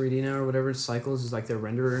Cycles 3D now or whatever. Cycles is like their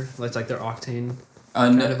renderer. It's like their Octane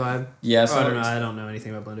kind of vibe. Yeah, I don't know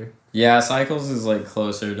anything about Blender. Yeah, Cycles is like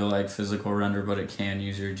closer to like physical render, but it can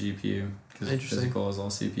use your GPU because physical is all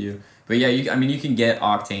CPU. But yeah, you can get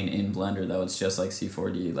Octane in Blender though. It's just like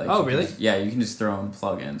C4D. Like oh really? You can just throw in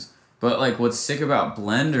plugins. But like what's sick about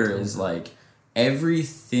Blender is like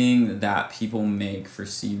everything that people make for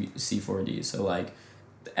C4D. So like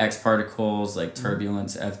X particles, like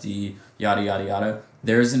turbulence, FD, yada yada yada.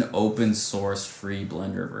 There's an open source free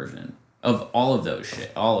Blender version of all of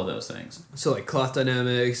those things. So like cloth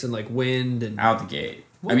dynamics and like wind and out the gate.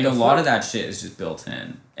 A lot of that shit is just built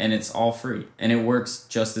in, and it's all free, and it works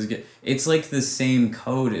just as good. It's like the same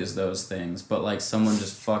code as those things, but like someone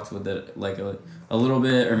just fucked with it like a little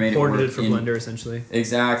bit or made ported it for Blender essentially.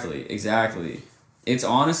 Exactly. It's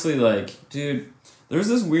honestly like, dude, there's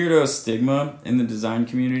this weirdo stigma in the design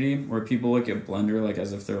community where people look at Blender like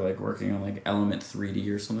as if they're like working on like Element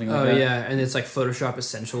 3D or something like that. Oh yeah, and it's like Photoshop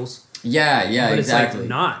Essentials. Yeah, but exactly. It's like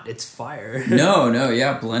not. It's fire. No,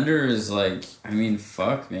 yeah. Blender is like,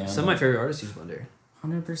 fuck, man. Some of my favorite artists use Blender.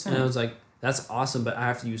 100%. And I was like, that's awesome, but I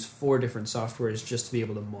have to use 4 different softwares just to be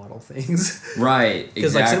able to model things. Right,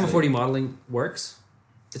 Because like Cinema 4D modeling works.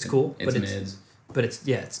 It's cool, but mids. But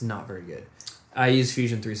it's not very good. I use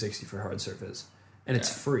Fusion 360 for hard surface, and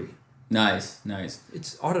it's free. Nice.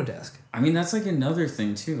 It's Autodesk. That's like another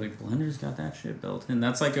thing too. Like Blender's got that shit built in.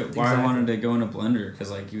 That's like why I wanted to go into Blender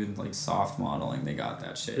because like even like soft modeling, they got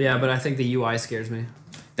that shit. Yeah, but I think the UI scares me.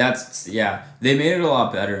 They made it a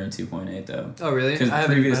lot better in 2.8 though. Oh really? Because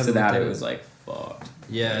previous to that, it was like fucked.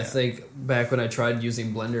 Yeah, I think back when I tried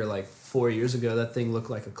using Blender like 4 years ago, that thing looked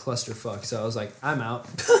like a clusterfuck. So I was like, I'm out.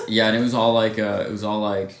 Yeah, and it was all like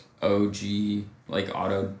OG. Like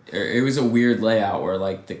it was a weird layout where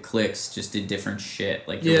like the clicks just did different shit.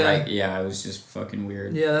 Like it was just fucking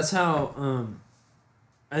weird. Yeah, that's how.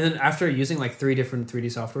 And then after using like 3 different 3D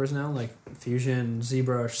softwares now, like Fusion,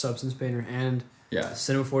 ZBrush, Substance Painter, and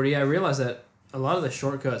Cinema 4D, I realized that a lot of the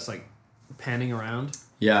shortcuts like panning around.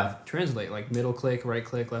 Yeah. Translate like middle click, right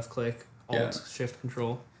click, left click, Alt, Shift,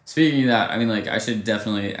 Control. Speaking of that, I should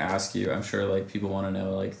definitely ask you. I'm sure like people want to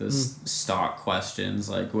know like the stock questions.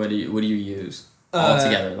 Like what do you use? All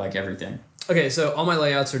together, like everything. Okay, so all my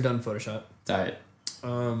layouts are done in Photoshop. Tight.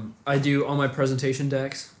 I do all my presentation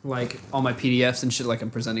decks, like all my PDFs and shit, like I'm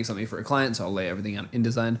presenting something for a client, so I'll lay everything out in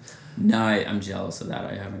InDesign. No, I'm jealous of that.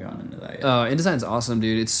 I haven't gone into that yet. InDesign's awesome,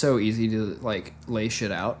 dude. It's so easy to like lay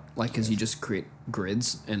shit out, like because you just create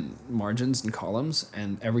grids and margins and columns,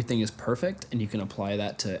 and everything is perfect, and you can apply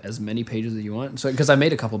that to as many pages as you want. So, because I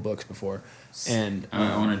made a couple books before, and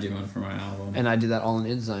I want to do one for my album, and I did that all in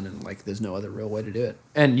InDesign, and like there's no other real way to do it.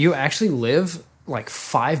 And you actually live like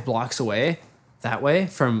 5 blocks away. That way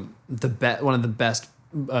from one of the best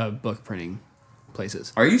book printing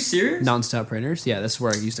places. Are you serious? Nonstop printers. Yeah, that's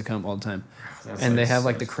where I used to come all the time. And they have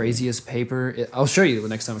like the craziest paper. I'll show you the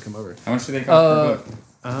next time I come over. How much do they cost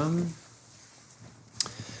per book?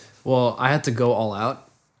 Well, I had to go all out,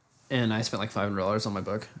 and I spent like $500 on my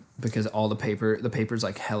book because all the paper's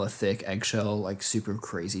like hella thick, eggshell, like super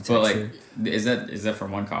crazy texture. But like, is that for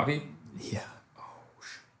one copy? Yeah. Oh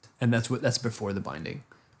shit. And that's before the binding.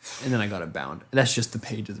 And then I got it bound. That's just the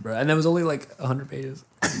pages, bro. And that was only like 100 pages.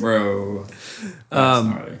 Bro.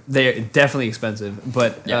 They're definitely expensive.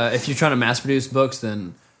 But if you're trying to mass produce books,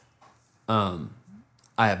 then I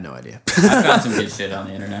have no idea. I found some good shit on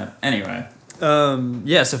the internet. Anyway.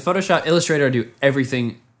 So Photoshop, Illustrator, I do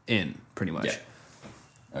everything in, pretty much.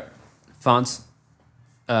 Yeah. Okay. Fonts,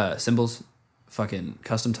 symbols, fucking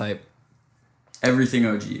custom type. Everything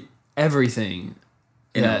OG. Everything.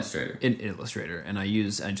 In Illustrator. In Illustrator. And I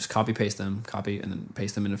just copy and then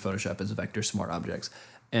paste them into Photoshop as vector smart objects.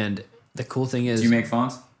 And the cool thing is... Do you make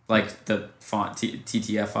fonts? Like the font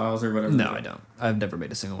TTF files or whatever? No, I don't. I've never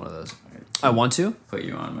made a single one of those. I want to. Put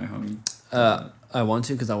you on, my homie. I want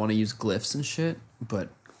to because I want to use glyphs and shit, but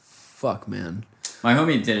fuck, man. My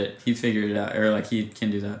homie did it. He figured it out. Or like he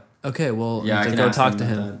can do that. Okay, well, yeah, you I have can to go ask talk to about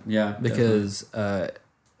him. that. Yeah, because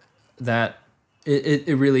that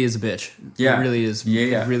it really is a bitch. Yeah, it really is.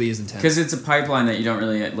 Yeah. It really is intense. Because it's a pipeline that you don't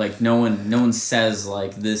really like. No one says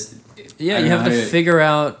like this. Yeah, you have to figure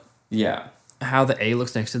out. Yeah. How the A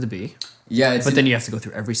looks next to the B. Yeah, but then you have to go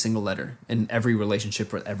through every single letter and every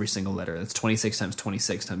relationship with every single letter. It's 26 times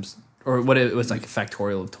 26 times, or what it was like a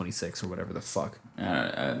factorial of 26 or whatever the fuck. The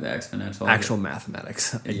exponential. Actual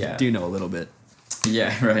mathematics. I do know a little bit.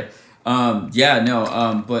 Yeah, right.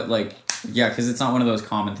 But like, yeah, because it's not one of those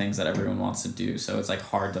common things that everyone wants to do. So it's like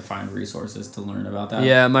hard to find resources to learn about that.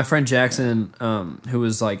 Yeah, my friend Jackson, who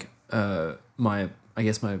was like my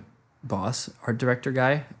boss, art director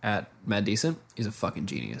guy at Mad Decent, he's a fucking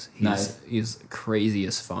genius. He's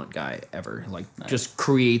craziest font guy ever. Like just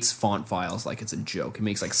creates font files like it's a joke. He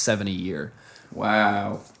makes like 7 a year.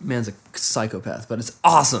 Wow. Man's a psychopath, but it's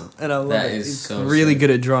awesome. And I love it. He's so really sick. good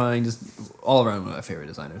at drawing, just all around one of my favorite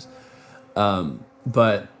designers.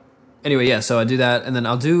 But anyway, yeah, so I do that, and then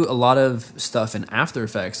I'll do a lot of stuff in After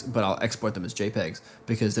Effects, but I'll export them as JPEGs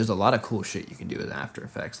because there's a lot of cool shit you can do with After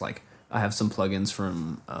Effects. Like I have some plugins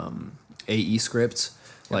from AE Scripts,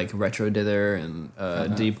 like Retro Dither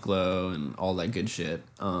and Deep Glow and all that good shit.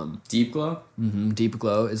 Deep Glow? Mm-hmm. Deep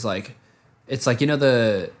Glow is like, it's like, in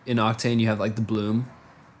Octane you have like the bloom.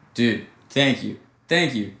 Dude, thank you.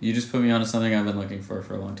 You just put me onto something I've been looking for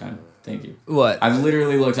a long time. Thank you. What? I've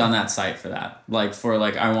literally looked on that site for that. Like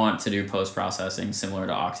I want to do post-processing similar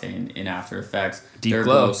to Octane in After Effects. Deep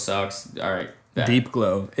Glow sucks. All right. Back. Deep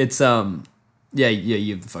Glow. It's yeah,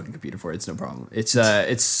 you have the fucking computer for it. It's no problem.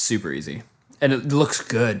 It's super easy. And it looks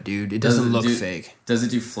good, dude. It doesn't look fake. Does it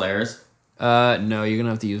do flares? No, you're gonna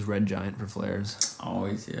have to use Red Giant for flares. You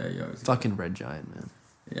always fucking Red Giant, man.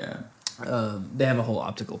 Yeah. They have a whole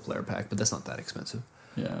optical flare pack, but that's not that expensive.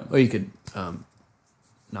 Yeah. Or you could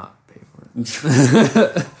not pay for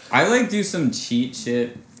it. I do some cheat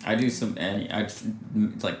shit. I do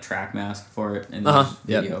like track mask for it and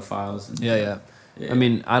video files. And yeah. I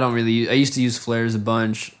mean, I don't really I used to use flares a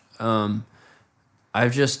bunch.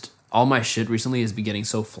 I've just all my shit recently has been getting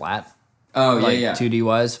so flat. Oh, like, yeah. 2D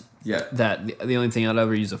wise. Yeah. That the only thing I'd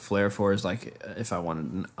ever use a flare for is like if I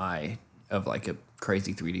wanted an eye of like a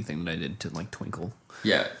crazy 3D thing that I did to like twinkle.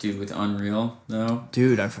 Yeah, dude, with Unreal though.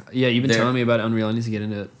 Dude, you've been telling me about Unreal. I need to get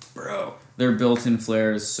into it. Bro, their built-in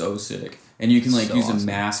flare is so sick. And you can use awesome. A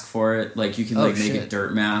mask for it. Like you can make a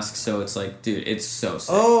dirt mask. So it's like, dude, it's so sick.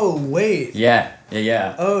 Oh, wait. Yeah.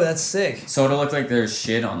 Oh, that's sick. So it'll look like there's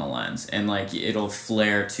shit on the lens and like it'll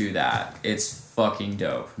flare to that. It's fucking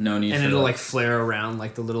dope. No need and it'll like flare around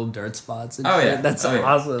like the little dirt spots and shit. Yeah. That's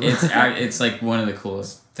awesome. It's like one of the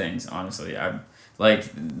coolest things, honestly.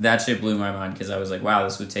 Like, that shit blew my mind because I was like, wow,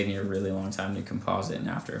 this would take me a really long time to composite in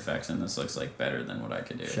After Effects, and this looks like better than what I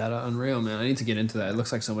could do. Shout out Unreal, man. I need to get into that. It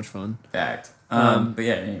looks like so much fun. Fact. But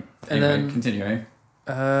yeah, anyway, and then continue, right?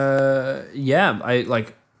 Yeah,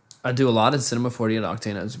 I do a lot in Cinema 4D and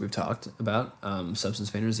Octane, as we've talked about.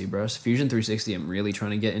 Substance Painter, ZBrush. Fusion 360 I'm really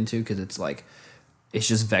trying to get into because it's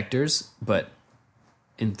just vectors, but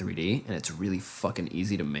in 3D, and it's really fucking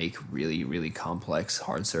easy to make really, really complex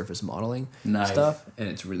hard surface modeling stuff, and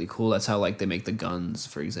it's really cool. That's how they make the guns,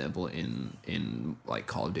 for example, in like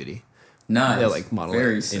Call of Duty. Nice. They model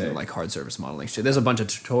it in hard surface modeling shit. There's a bunch of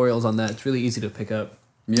tutorials on that. It's really easy to pick up.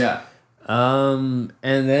 Yeah. And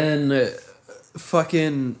then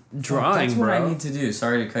fucking drawing, that's what I need to do.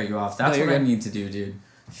 Sorry to cut you off. That's what I need to do, dude.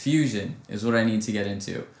 Fusion is what I need to get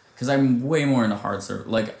into because I'm way more into hard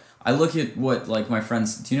surface. I look at what my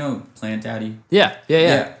friends. Do you know Plant Daddy? Yeah.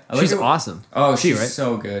 She's awesome. Oh, she's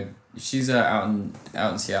so good. She's out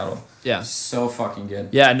in Seattle. Yeah, she's so fucking good.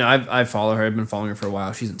 Yeah, no, I follow her. I've been following her for a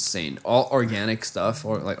while. She's insane. All organic stuff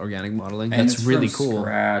or organic modeling. And that's really cool.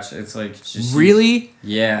 Scratch. It's really.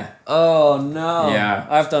 Yeah. Oh no. Yeah.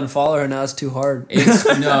 I have to unfollow her now. It's too hard.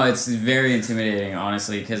 It's very intimidating,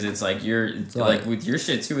 honestly, because it's you're with your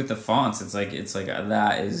shit too with the fonts. It's like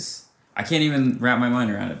that is. I can't even wrap my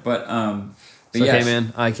mind around it, but okay,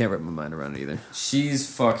 man. I can't wrap my mind around it either.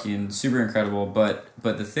 She's fucking super incredible, but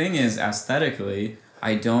the thing is, aesthetically,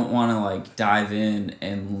 I don't want to dive in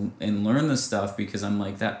and learn this stuff because I'm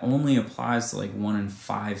that only applies to 1 in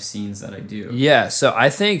 5 scenes that I do. Yeah, so I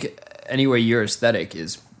think anyway your aesthetic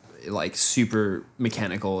is super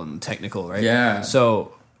mechanical and technical, right? Yeah.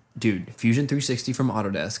 So, dude, Fusion 360 from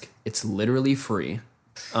Autodesk, it's literally free.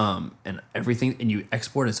 And everything, and you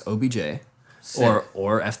export as OBJ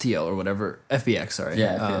or FTL or whatever, FBX, sorry.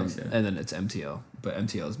 Yeah, FBX, yeah. And then it's MTL, but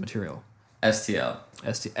MTL is material. STL.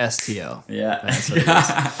 STL. Yeah.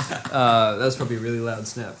 That was probably a really loud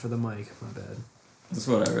snap for the mic. My bad. It's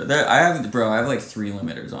whatever. I have like 3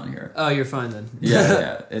 limiters on here. Oh, you're fine then.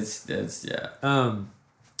 Yeah. It's yeah.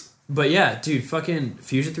 But yeah, dude, fucking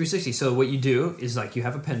Fusion 360. So what you do is like you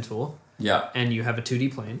have a pen tool. Yeah. And you have a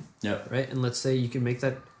 2D plane. Yep. Right? And let's say you can make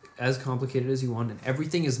that as complicated as you want, and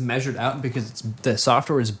everything is measured out because the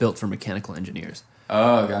software is built for mechanical engineers.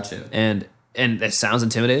 Oh, gotcha. And it sounds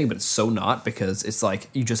intimidating, but it's so not, because it's like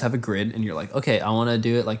you just have a grid and you're like, okay, I want to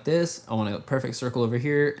do it like this. I want a perfect circle over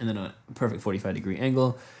here and then a perfect 45-degree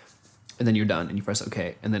angle. And then you're done and you press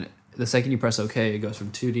OK. And then the second you press OK, it goes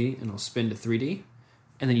from 2D and it'll spin to 3D.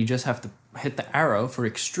 And then you just have to hit the arrow for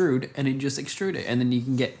extrude and you just extrude it. And then you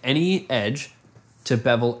can get any edge to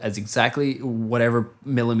bevel as exactly whatever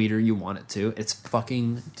millimeter you want it to. It's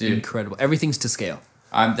fucking incredible. Everything's to scale.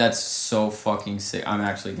 That's so fucking sick. I'm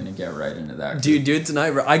actually gonna get right into that. Dude, do it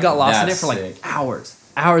tonight. I got lost in it for like hours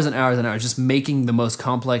and hours and hours, just making the most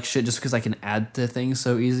complex shit just because I can add to things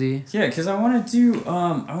so easy. Yeah, because I want to do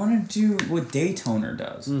what Daytoner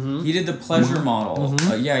does. Mm-hmm. He did the pleasure model.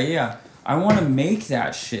 Mm-hmm. Yeah. I want to make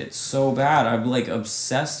that shit so bad. I'm like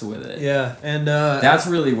obsessed with it. Yeah, and that's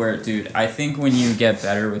really where, dude. I think when you get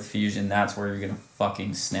better with Fusion, that's where you're gonna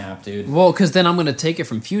fucking snap, dude. Well, because then I'm gonna take it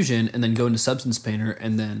from Fusion and then go into Substance Painter,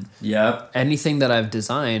 and then anything that I've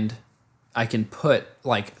designed, I can put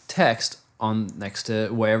like text on next to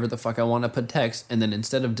wherever the fuck I want to put text, and then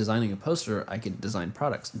instead of designing a poster, I can design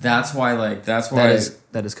products. That's why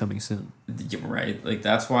that is coming soon. Right, like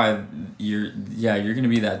that's why you're gonna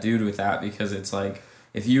be that dude with that, because it's like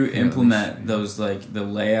if you implement those like the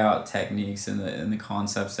layout techniques and the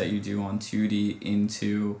concepts that you do on 2D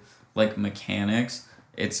into like mechanics,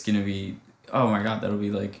 it's gonna be, oh my god, that'll be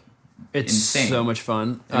like. It's insane. So much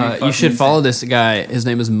fun. You should follow this guy. His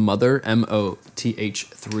name is Mother,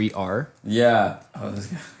 MOTH3R. Yeah. Oh, this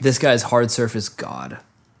guy. This guy's hard surface god.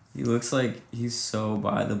 He looks like he's so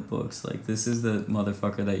by the books. Like, this is the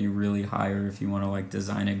motherfucker that you really hire if you want to like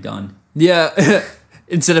design a gun. Yeah.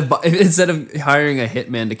 Instead of hiring a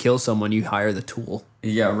hitman to kill someone, you hire the tool.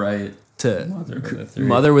 Yeah, right.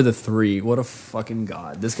 Mother with a 3. What a fucking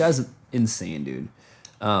god. This guy's insane, dude.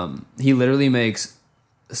 He literally makes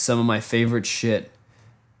some of my favorite shit,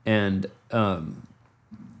 and I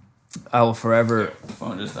will forever. The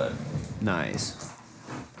phone just died. Nice.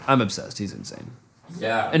 I'm obsessed. He's insane.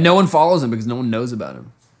 Yeah. And no one follows him because no one knows about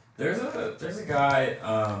him. There's a guy.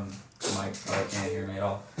 Mike can't hear me at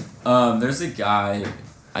all. There's a guy.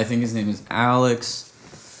 I think his name is Alex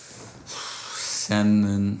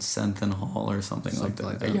Senthal or something like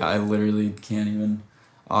that. Yeah, I literally can't even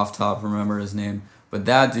off top remember his name. But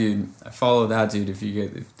that dude, I follow that dude. If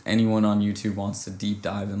anyone on YouTube wants to deep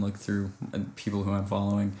dive and look through people who I'm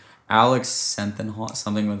following, Alex Senthal,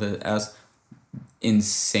 something with an S,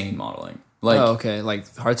 insane modeling. Like, oh, okay,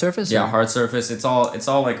 like hard surface. Yeah, hard surface. It's all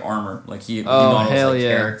like armor. Like he models like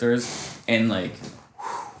characters and like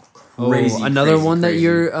crazy. Another crazy, one crazy.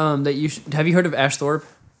 That you're have you heard of Ash Thorpe?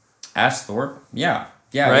 Ash Thorpe, yeah,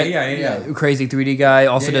 right? Yeah. Crazy 3D guy.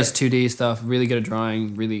 Also does 2D stuff. Really good at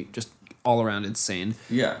drawing. Really just all around insane.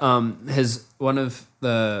 Yeah. One of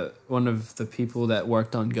the people that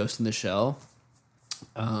worked on Ghost in the Shell,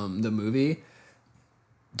 the movie,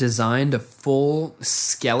 designed a full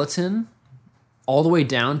skeleton, all the way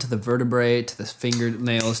down to the vertebrae, to the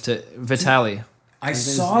fingernails, to Vitaly. I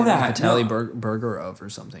saw that. Vitaly Bergerov or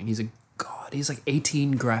something. He's a god. He's like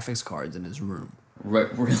 18 graphics cards in his room.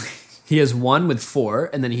 Right, really? He has one with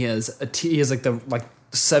 4, and then he has like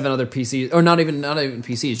 7 other PCs, or not even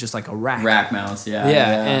PCs, just like a rack mounts. Yeah.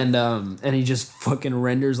 And he just fucking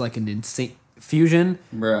renders like an insane Fusion,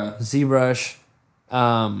 bruh, ZBrush,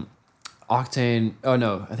 Octane. Oh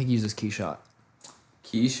no, I think he uses Keyshot.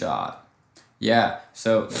 Yeah.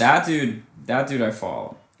 So that dude I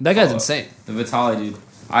follow. That guy's insane. The Vitaly dude.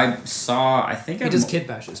 I think he does kit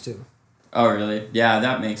bashes too. Oh really? Yeah,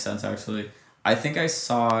 that makes sense actually. I think I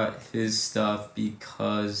saw his stuff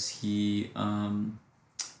because I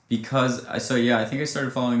think I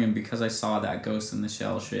started following him because I saw that Ghost in the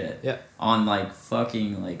Shell shit. Yeah. On like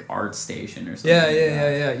fucking like ArtStation or something.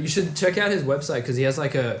 Yeah. You should check out his website because he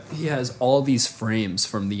has all these frames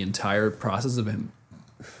from the entire process of him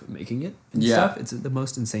making it and stuff. It's the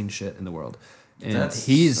most insane shit in the world. And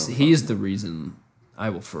he's the reason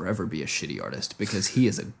I will forever be a shitty artist because he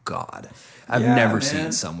is a god. I've never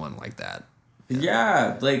seen someone like that.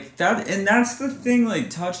 Yeah, like that, and that's the thing, like,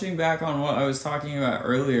 touching back on what I was talking about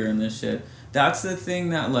earlier in this shit, that's the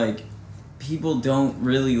thing that, like, people don't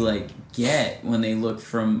really, like, get when they look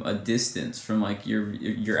from a distance, from, like,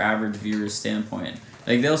 your average viewer's standpoint.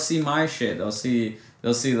 Like, they'll see my shit, they'll see,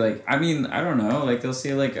 like, I mean, I don't know, like, they'll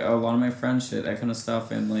see, like, a lot of my friends' shit, that kind of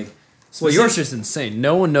stuff, and, like, Well, yours is insane.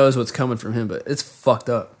 No one knows what's coming from him, but it's fucked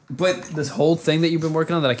up. But this whole thing that you've been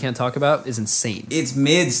working on that I can't talk about is insane. It's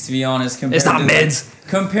mids, to be honest. It's not mids.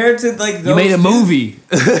 Compared to like those you made a movie.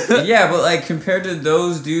 Yeah, but like compared to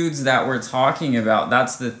those dudes that we're talking about,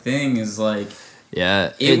 that's the thing. Is like,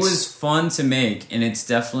 yeah, it was fun to make, and it's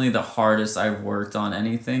definitely the hardest I've worked on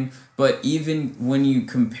anything. But even when you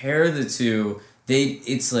compare the two,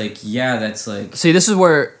 it's like, yeah, that's like. See, this is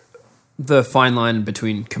where the fine line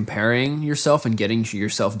between comparing yourself and getting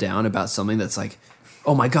yourself down about something that's like,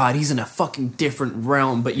 oh my god, he's in a fucking different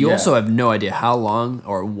realm, but you also have no idea how long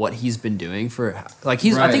or what he's been doing for. Like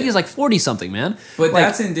I think he's like 40 something, man. But like,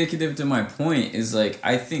 that's indicative to my point. Is like,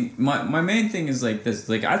 I think my main thing is like this.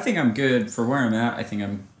 Like, I think I'm good for where I'm at. I think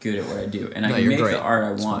I'm good at what I do, and I can make the art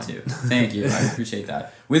I want to. Thank you, I appreciate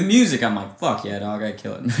that. With music, I'm like, fuck yeah, dog, I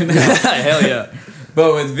kill it. Hell yeah.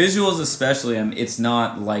 But with visuals especially, it's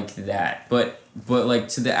not like that. But like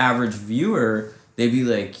to the average viewer, they'd be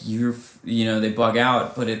like, they bug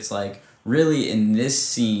out. But it's like, really, in this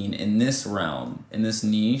scene, in this realm, in this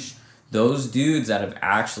niche, those dudes that have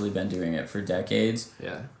actually been doing it for decades,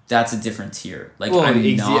 that's a different tier. Like,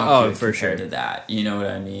 I'm not good for compared to that. You know what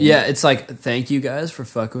I mean? Yeah, it's like, thank you guys for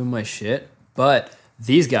fucking with my shit, but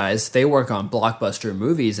these guys, they work on blockbuster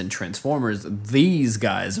movies and Transformers. These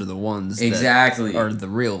guys are the ones that are the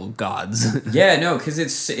real gods. Yeah, no, because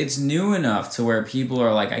it's new enough to where people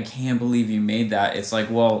are like, I can't believe you made that. It's like,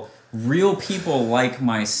 well, real people like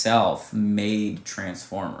myself made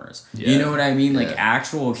Transformers. Yeah. You know what I mean? Like,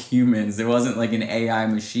 actual humans. It wasn't like an AI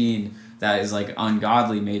machine that is like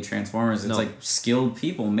ungodly made Transformers. It's like skilled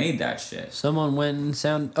people made that shit. Someone went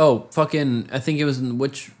and I think it was in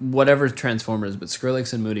whatever Transformers, but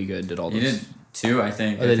Skrillex and Moody Good did all those. He did two, I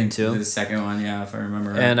think. Oh, they did two? The second one, yeah, if I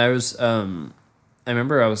remember right. And I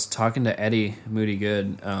remember I was talking to Eddie Moody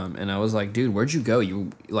Good, and I was like, dude, where'd you go?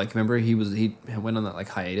 You like, remember he went on that like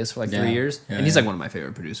hiatus for like 3 years, and he's like one of my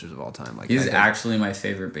favorite producers of all time. Like, he's actually my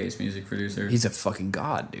favorite bass music producer. He's a fucking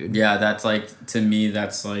god, dude. Yeah, that's like, to me,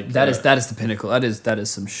 that's like that is the pinnacle. That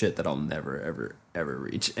is some shit that I'll never ever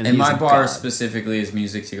reach. And my bar specifically is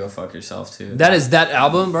Music to Go Fuck Yourself too. That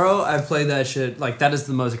album, bro. I've played that shit. Like, that is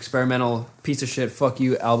the most experimental piece of shit fuck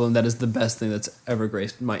you album. That is the best thing that's ever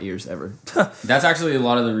graced my ears ever. That's actually a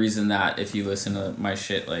lot of the reason that if you listen to my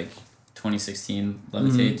shit like 2016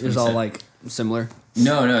 Levitate, it's all like similar.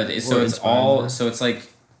 No,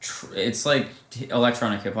 it's like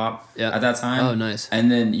electronic hip hop at that time. Oh, nice.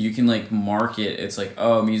 And then you can like mark it. It's like,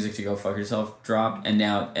 oh, Music to Go Fuck Yourself dropped, and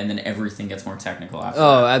then everything gets more technical after.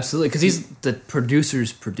 Oh, absolutely, because he's the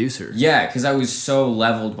producer's producer. Yeah, because I was so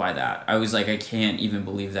leveled by that. I was like, I can't even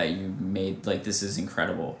believe that you made, like, this is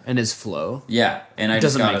incredible. And his flow. Yeah, and I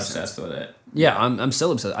just got obsessed with it. Yeah, I'm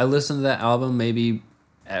still obsessed. I listen to that album maybe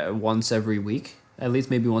once every week. At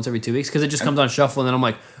least maybe once every 2 weeks, because it just comes on shuffle, and then I'm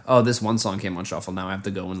like, oh, this one song came on shuffle. Now I have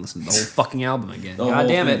to go and listen to the whole fucking album again. God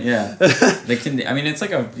damn it! Yeah, it's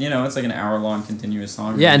like it's like an hour-long continuous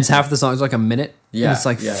song. Yeah, and half the song is like a minute. Yeah, and it's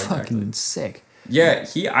like fucking sick. Yeah,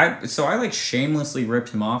 I like shamelessly ripped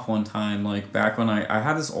him off one time, like back when I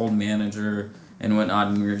had this old manager and whatnot,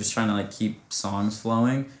 and we were just trying to like keep songs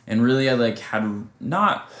flowing, and really I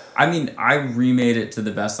remade it to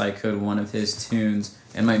the best I could, one of his tunes.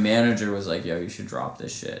 And my manager was like, yo, you should drop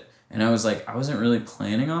this shit. And I was like, I wasn't really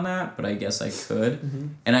planning on that, but I guess I could. Mm-hmm.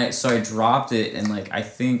 And I dropped it, and like, I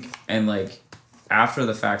think, and like, after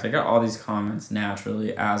the fact, I got all these comments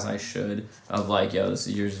naturally, as I should, of like, yo,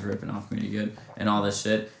 you're just ripping off Moody Good and all this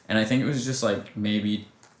shit. And I think it was just like maybe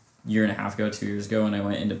a year and a half ago, 2 years ago, when I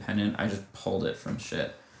went independent, I just pulled it from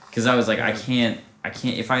shit. Because I was like, I can't,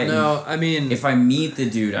 if I meet the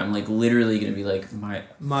dude, I'm like literally gonna be like, my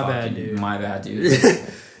bad dude.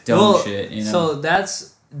 Dumb shit, you know. So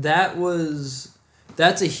that's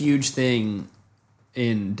a huge thing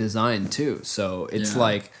in design too. So it's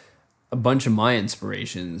like a bunch of my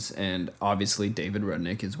inspirations, and obviously David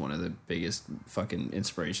Rudnick is one of the biggest fucking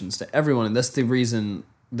inspirations to everyone, and that's the reason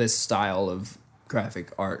this style of graphic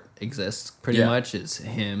art exists pretty much, is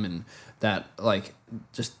him, and that like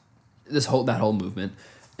just that whole movement.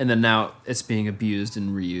 And then now it's being abused and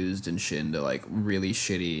reused and shit into like really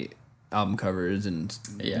shitty album covers, and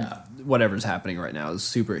whatever's happening right now is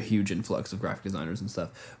super huge influx of graphic designers and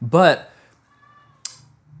stuff. But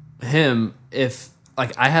him, if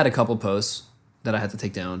like, I had a couple posts that I had to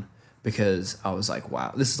take down because I was like,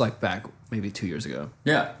 wow, this is like back maybe 2 years ago.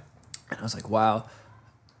 Yeah. And I was like, wow,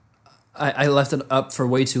 I left it up for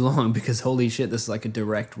way too long because holy shit, this is like a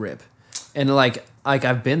direct rip. And like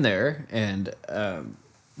I've been there, and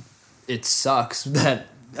it sucks that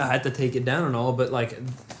I had to take it down and all, but like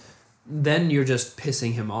then you're just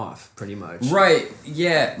pissing him off pretty much. Right.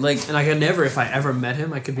 Yeah. Like, and I could never, if I ever met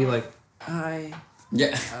him, I could be like, hi.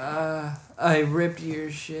 Yeah. I ripped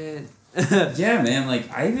your shit. Yeah, man.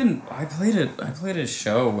 Like I played a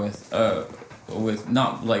show with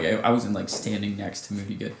not like I wasn't like standing next to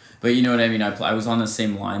Moody Good, but you know what I mean. I was on the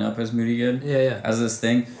same lineup as Moody Good. Yeah. As this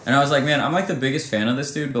thing, and I was like, man, I'm like the biggest fan of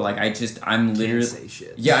this dude, but like I'm literally can't say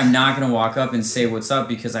shit. Yeah, I'm not gonna walk up and say what's up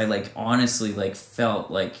because I like honestly like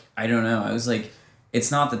felt like I don't know. I was like,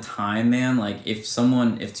 it's not the time, man. Like if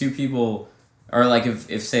two people. Or, like,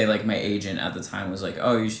 if say, like, my agent at the time was like,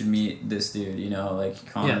 oh, you should meet this dude, you know, like,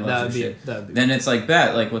 Connor loves your shit. Then it's like,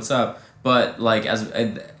 bet, like, what's up? But, like,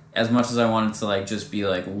 as much as I wanted to, like, just be,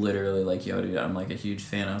 like, literally, like, yo, dude, I'm, like, a huge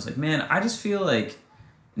fan, I was like, man, I just feel like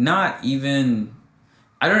not even...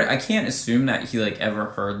 I can't assume that he, like, ever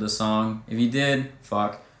heard the song. If he did,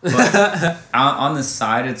 fuck. But on the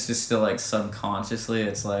side, it's just still, like, subconsciously,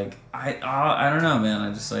 it's like, I don't know, man.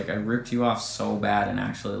 I just, like, I ripped you off so bad and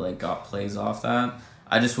actually, like, got plays off that.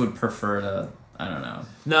 I just would prefer to, I don't know.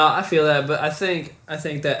 No, I feel that, but I think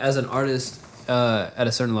that as an artist, at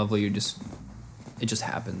a certain level, it just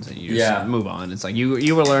happens and you just move on. It's like,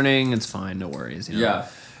 you were learning, it's fine, no worries, you know? Yeah.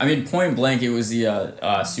 I mean, point blank, it was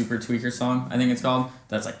the Super Tweaker song, I think it's called.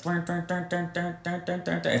 That's like...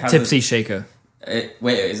 Tipsy Shaker.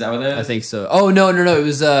 Wait, is that what it is? I think so. Oh, no.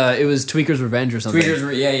 It was Tweaker's Revenge or something.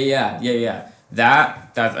 Yeah.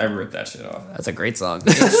 That I ripped that shit off. That's a great song.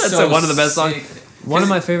 That's so one of the best songs. One of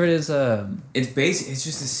my favorite is it's basic. It's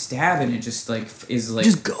just a stab, and it just like is like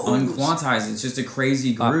just goes. Unquantized. It's just a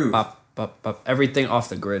crazy groove. Bop, everything off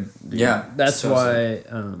the grid. Yeah, that's so why.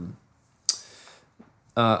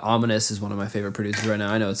 Ominous is one of my favorite producers right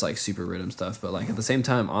now. I know it's like super rhythm stuff, but like at the same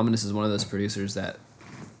time, Ominous is one of those producers that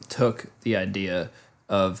took the idea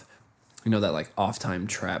of, you know, that like off time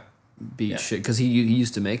trap beat shit, because he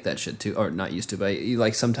used to make that shit too, or not used to, but he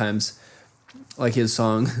like sometimes, like his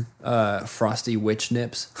song Frosty Witch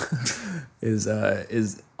Nips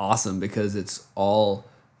is awesome because it's all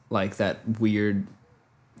like that weird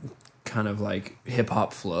kind of like hip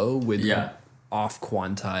hop flow with off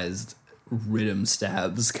quantized rhythm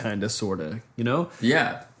stabs, kind of, sort of, you know?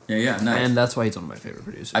 Yeah, nice. And that's why he's one of my favorite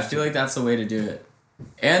producers. I feel like that's the way to do it.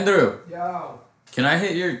 Andrew, yo, can I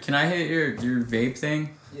hit your vape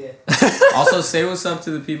thing? Yeah. Also, say what's up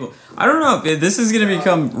to the people. I don't know if this is gonna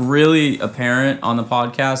become really apparent on the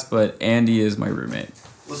podcast, but Andy is my roommate.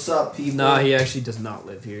 What's up, people? Nah, he actually does not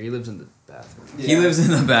live here. He lives in the bathroom. Yeah. He lives in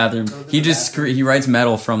the bathroom. He writes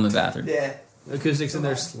metal from the bathroom. Yeah. Acoustics in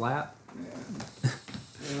there slap.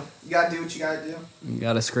 Yeah. You gotta do what you gotta do. You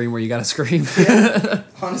gotta scream where you gotta scream. Yeah.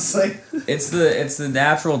 Honestly. It's the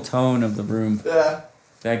natural tone of the room. Yeah.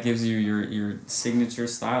 That gives you your signature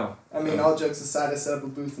style. I mean, all jokes aside, I set up a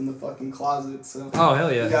booth in the fucking closet, so... Oh,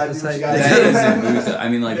 hell yeah. You gotta do what you gotta do. That is a booth. I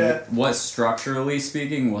mean, like, what structurally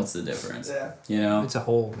speaking, what's the difference? Yeah. You know? It's a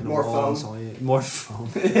hole. More foam. More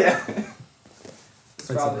foam. Yeah.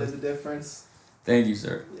 It's probably the difference. Thank you,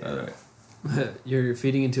 sir. Yeah. By the way. You're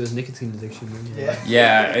feeding into his nicotine addiction. Man. Yeah.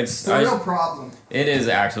 Yeah, it's a real problem. It is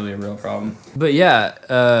actually a real problem. But yeah,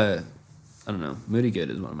 I don't know. Moody Good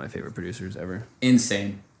is one of my favorite producers ever.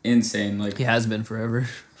 Insane. Like, he has been forever.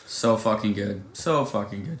 So fucking good.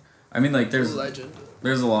 I mean, like, there's legend.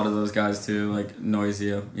 There's a lot of those guys too, like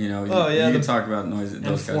Noisia. You know, you can talk about Noisia.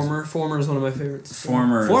 And Former. Guys. Former is one of my favorites.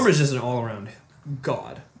 Former is just an all around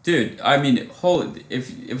god. Dude, I mean,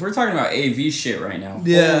 if we're talking about AV shit right now,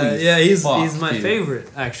 he's my favorite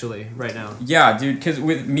actually right now. Yeah, dude, because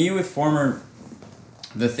with Former,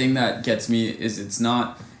 the thing that gets me is it's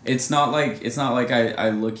not like I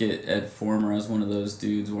look at Former as one of those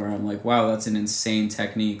dudes where I'm like, wow, that's an insane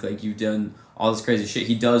technique, like you've done all this crazy shit.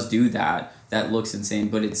 He does do that looks insane,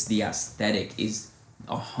 but it's the aesthetic is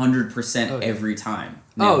 100% every time.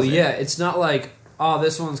 It's not like, oh,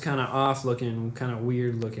 this one's kind of off looking, kind of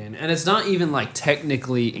weird looking. And it's not even like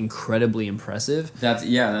technically incredibly impressive.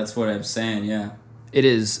 That's what I'm saying, yeah. It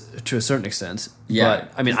is to a certain extent. Yeah.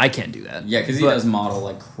 But, I mean, I can't do that. Yeah, because he does model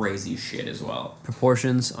like crazy shit as well.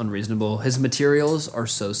 Proportions, unreasonable. His materials are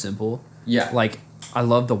so simple. Yeah. Like, I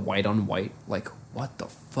love the white on white. Like, what the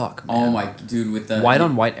fuck, man? Oh my, dude, with the... White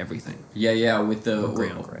on white everything. Yeah, with the...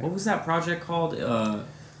 Gray on gray. What was that project called?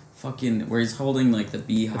 Where he's holding like the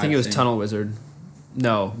beehive I think it was Tunnel Wizard.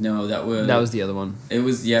 No, that was the other one. It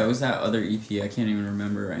was that other EP. I can't even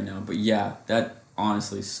remember right now. But yeah, that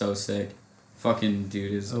honestly is so sick. Fucking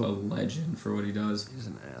dude is a legend for what he does. He's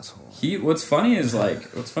an asshole. What's funny is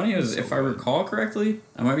if I recall correctly,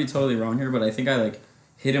 I might be totally wrong here, but I think I like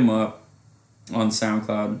hit him up on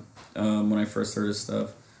SoundCloud when I first heard his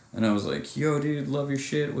stuff. And I was like, yo, dude, love your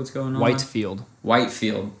shit. What's going on? Whitefield.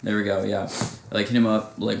 There we go, yeah. I, like, hit him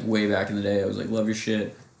up, like, way back in the day. I was like, love your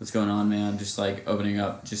shit. What's going on, man? Just, like, opening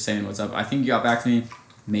up, just saying what's up. I think he got back to me,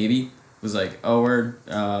 maybe. Was like, oh, word.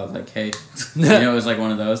 Like, hey. You know, it was, like,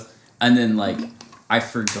 one of those. And then, like, I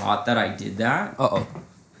forgot that I did that. Uh-oh.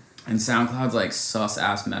 And SoundCloud's, like,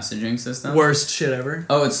 sus-ass messaging system. Worst shit ever.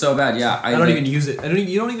 Oh, it's so bad, yeah. I don't even use it.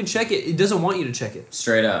 You don't even check it. It doesn't want you to check it.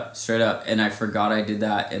 Straight up. And I forgot I did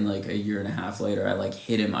that, and, like, a year and a half later, I, like,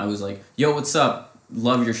 hit him. I was like, yo, what's up?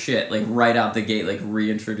 Love your shit. Like, right out the gate, like,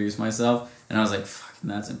 reintroduce myself. And I was like, fucking,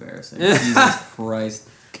 that's embarrassing. Jesus Christ.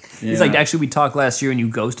 Yeah. He's like, actually, we talked last year, and you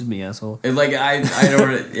ghosted me, asshole. It, like, I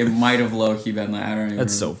don't, it might have low-key been like, I don't even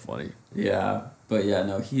That's remember. so funny. Yeah. But yeah,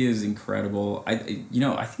 no, he is incredible. I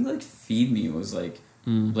think like Feed Me was like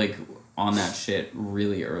like on that shit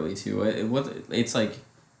really early too. It's like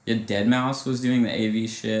Deadmau5 was doing the AV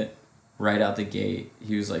shit right out the gate.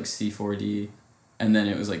 He was like C4D, and then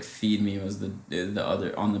it was like Feed Me was the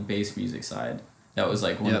other on the bass music side. That was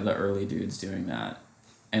like one of the early dudes doing that.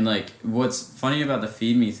 And like what's funny about the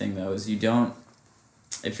Feed Me thing though is you don't.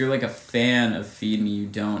 If you're like a fan of Feed Me, you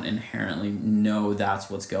don't inherently know that's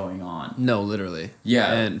what's going on. No, literally.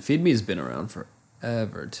 Yeah. And Feed Me has been around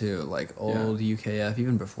forever too. Like old UKF,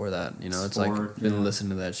 even before that. You know, it's like been listening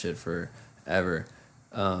to that shit forever.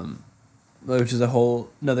 Which is a whole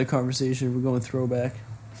another conversation. We're going throwback.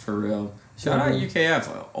 For real. Shout out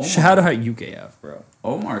UKF. Omar. Shout out UKF, bro.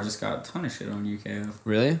 Omar just got a ton of shit on UKF.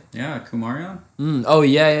 Really? Yeah, Kumarian. Oh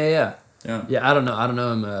yeah. Yeah. Yeah, I don't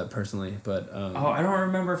know him personally, but I don't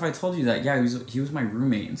remember if I told you that. Yeah, he was my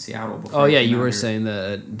roommate in Seattle before. Oh yeah, you were saying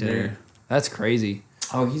that at dinner. Yeah. That's crazy.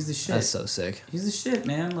 Oh, he's the shit. That's so sick. He's the shit,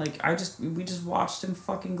 man. Like we just watched him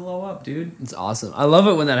fucking glow up, dude. It's awesome. I love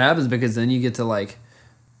it when that happens because then you get to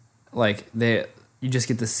you just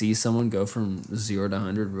get to see someone go from 0 to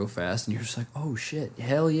 100 real fast, and you're just like, oh shit,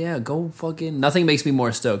 hell yeah, go fucking. Nothing makes me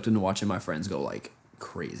more stoked than watching my friends go like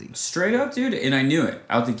crazy. Straight up, dude, and I knew it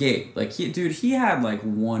out the gate. Like he had like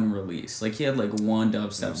one release. Like he had like one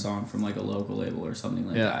dubstep song from like a local label or something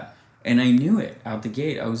like that. And I knew it out the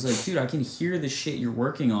gate. I was like, dude, I can hear the shit you're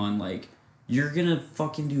working on. Like, you're gonna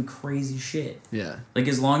fucking do crazy shit. Yeah. Like,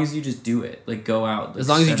 as long as you just do it. Like, go out. Like, as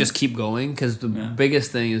long as you just keep going, because the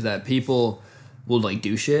biggest thing is that people will like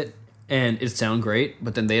do shit and it sound great,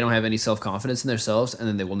 but then they don't have any self-confidence in themselves, and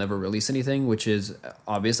then they will never release anything, which is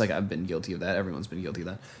obvious. Like, I've been guilty of that. Everyone's been guilty of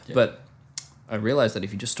that. Yeah. But I realized that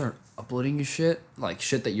if you just start uploading your shit, like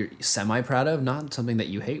shit that you're semi-proud of, not something that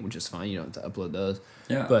you hate, which is fine, you don't have to upload those,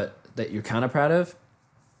 but that you're kind of proud of,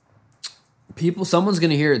 someone's going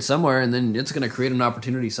to hear it somewhere, and then it's going to create an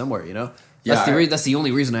opportunity somewhere, you know? That's the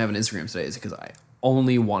only reason I have an Instagram today is because I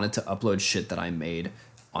only wanted to upload shit that I made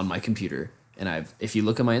on my computer. And if you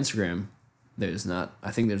look at my Instagram,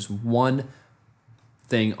 I think there's one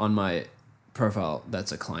thing on my profile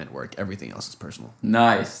that's a client work. Everything else is personal.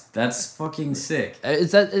 Nice. That's fucking sick.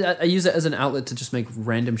 I use it as an outlet to just make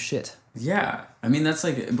random shit. Yeah. I mean, that's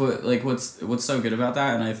like, but like what's so good about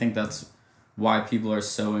that, and I think that's why people are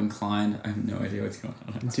so inclined. I have no idea what's going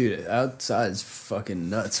on. Dude, outside's fucking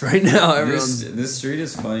nuts right now. This street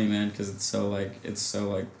is funny, man, because it's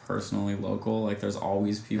so personally local. Like, there's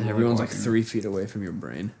always people. And everyone's like 3 feet away from your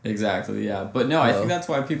brain. Exactly. Yeah. But no, I think that's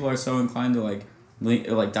why people are so inclined to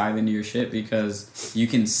like dive into your shit, because you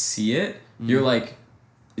can see it. You're like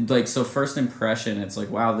so first impression, it's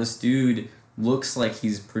like, wow, this dude looks like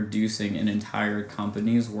he's producing an entire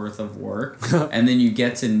company's worth of work. And then you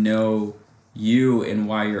get to know you and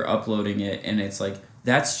why you're uploading it, and it's like,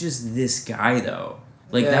 that's just this guy though.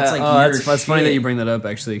 Like, that's like that's funny that you bring that up,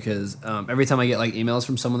 actually, because every time I get like emails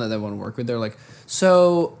from someone that they want to work with, they're like,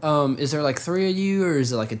 so is there like 3 of you, or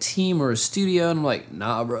is it like a team or a studio? And I'm like,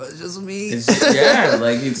 nah, bro, it's just me. It's just,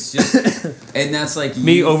 like, it's just, and that's like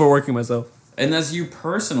me overworking myself. And that's you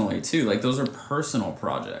personally too. Like, those are personal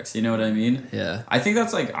projects. You know what I mean? Yeah. I think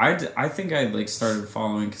that's like I think I like started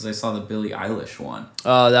following because I saw the Billie Eilish one.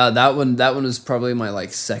 Oh, that one was probably my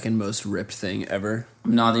like second most ripped thing ever.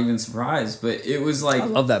 I'm not even surprised, but it was like, I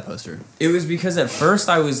love that poster. It was because at first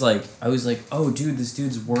I was like, oh dude, this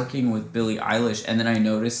dude's working with Billie Eilish, and then I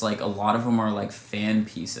noticed like a lot of them are like fan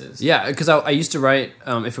pieces. Yeah, because I used to write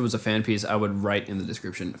if it was a fan piece, I would write in the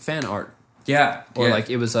description fan art. Yeah. Or like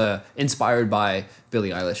it was inspired by Billie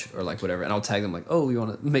Eilish or like whatever, and I'll tag them like, oh, you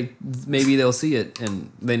want to make, maybe they'll see it,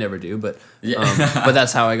 and they never do, but but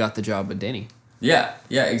that's how I got the job with Danny. Yeah,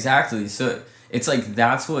 exactly. So it's like,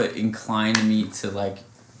 that's what inclined me to like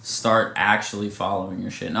start actually following your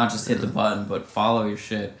shit, not just hit the button, but follow your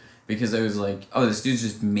shit, because it was like, oh, this dude's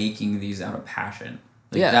just making these out of passion.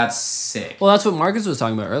 Like, that's sick. Well, that's what Marcus was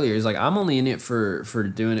talking about earlier. He's like, I'm only in it for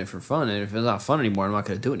doing it for fun, and if it's not fun anymore, I'm not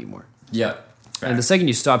going to do it anymore. Yeah. And the second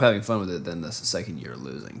you stop having fun with it, then that's the second you're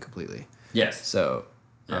losing completely. Yes. So,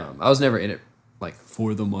 I was never in it like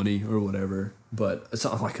for the money or whatever, but it's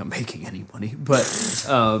not like I'm making any money. But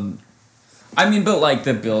I mean, but like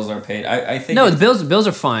the bills are paid. I think no, the bills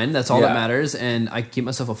are fine. That's all that Yeah. matters, and I keep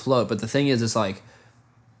myself afloat. But the thing is, it's like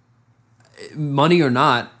money or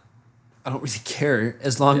not, I don't really care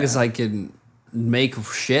as long as I can make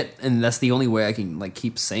shit, and that's the only way I can like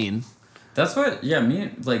keep sane. That's what, me,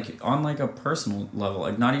 like, on, like, a personal level,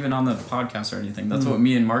 like, not even on the podcast or anything. That's what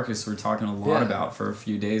me and Marcus were talking a lot about for a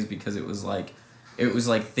few days, because it was like,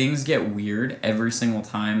 things get weird every single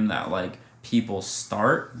time that, like, people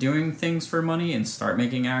start doing things for money and start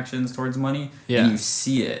making actions towards money, and you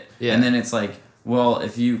see it. Yeah. And then it's like, well,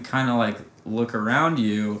 if you kind of, like, look around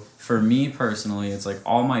you, for me personally, it's like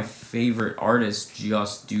all my favorite artists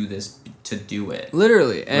just do this to do it.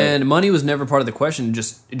 Literally. And money was never part of the question. It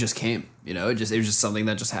just came, you know, it was just something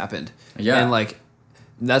that just happened. Yeah. And like,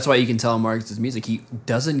 that's why you can tell Marcus's music, he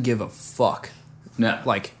doesn't give a fuck. No.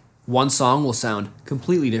 Like, one song will sound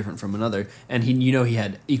completely different from another, and he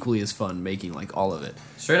had equally as fun making like all of it.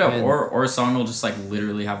 Straight up, or a song will just like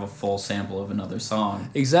literally have a full sample of another song.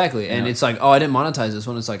 Exactly. And it's like, oh, I didn't monetize this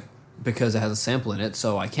one. It's like, because it has a sample in it,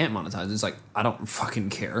 so I can't monetize it. It's like, I don't fucking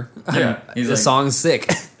care. Yeah. The song's sick.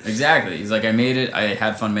 Exactly. He's like, I made it. I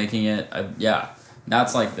had fun making it.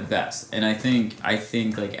 That's like the best. And I think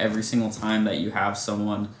like every single time that you have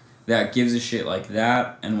someone that gives a shit like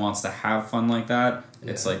that and wants to have fun like that,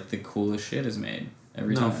 it's like the coolest shit is made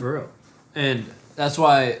every time. No, for real. And that's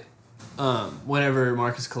why whenever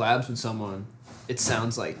Marcus collabs with someone, it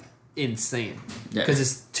sounds like insane. Because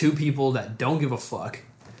it's two people that don't give a fuck.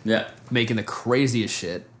 Yeah. Making the craziest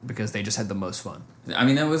shit because they just had the most fun. I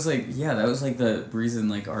mean, that was like the reason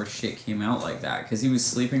like our shit came out like that, because he was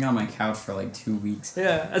sleeping on my couch for like 2 weeks.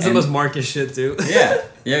 Yeah, that's the most Marcus shit too. Yeah,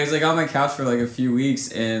 he was like on my couch for like a few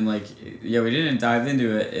weeks, and like we didn't dive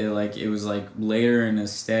into it. It was like later in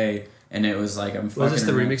his stay, and it was like I'm fucking. Was this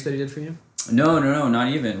the remix that he did for you? No, not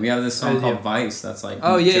even. We have this song called Vice. That's like.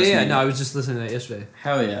 Oh yeah. No, I was just listening to that yesterday.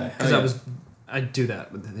 Hell yeah, because I do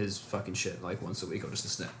that with his fucking shit like once a week. I'll just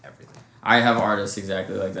listen to everything. I have artists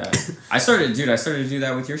exactly like that. I started to do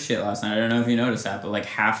that with your shit last night. I don't know if you noticed that, but like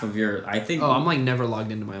half of your, I think. Oh, I'm like never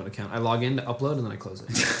logged into my own account. I log in to upload and then I close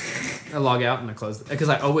it. I log out and I close it because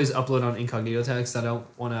I always upload on incognito tags. I don't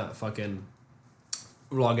want to fucking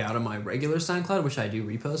log out of my regular SoundCloud, which I do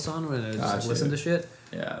repost on when I just listen to shit.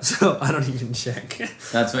 Yeah. So I don't even check.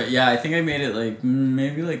 That's what. Yeah, I think I made it like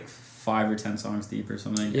maybe like 5 or 10 songs deep or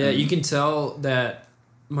something. Yeah, you can tell that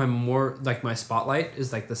my spotlight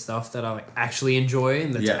is like the stuff that I like actually enjoy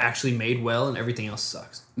and that's actually made well, and everything else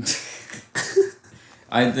sucks.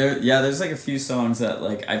 There's like a few songs that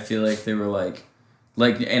like I feel like they were like,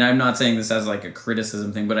 and I'm not saying this as like a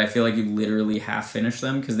criticism thing, but I feel like you literally half finish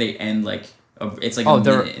them because they end like it's like a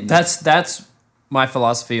minute. That's my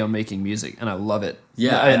philosophy on making music, and I love it.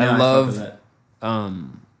 Yeah, I love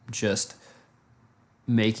just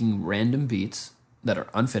making random beats that are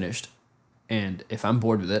unfinished. And if I'm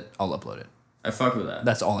bored with it, I'll upload it. I fuck with that.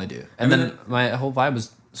 That's all I do. And then my whole vibe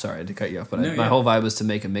was... Sorry to cut you off, but my whole vibe was to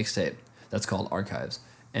make a mixtape that's called Archives.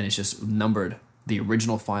 And it's just numbered the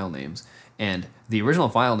original file names. And the original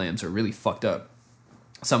file names are really fucked up.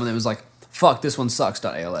 Some of them was like, fuck, this one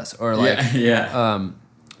sucks.als. Or like,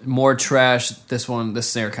 more trash, this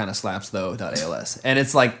snare kind of slaps though.als. And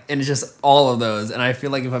it's like, and it's just all of those. And I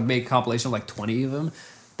feel like if I make a compilation of like 20 of them...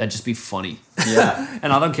 That'd just be funny. Yeah.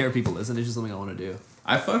 And I don't care if people listen. It's just something I want to do.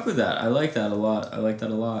 I fuck with that. I like that a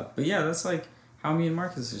lot. But yeah, that's like how me and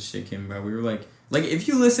Marcus's shit came about. We were like if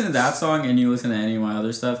you listen to that song and you listen to any of my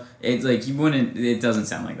other stuff, it's like it doesn't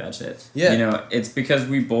sound like that shit. Yeah. You know, it's because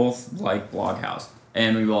we both like Bloghouse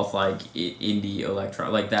and we both like indie electro,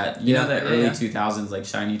 like that. You know, that early 2000s like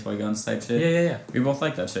shiny toy guns type shit. Yeah. We both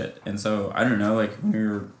like that shit. And so I don't know, like when we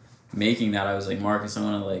were making that, I was like, Marcus, I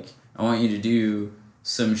want you to do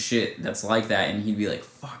some shit that's like that, and he'd be like,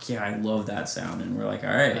 fuck yeah, I love that sound, and we're like,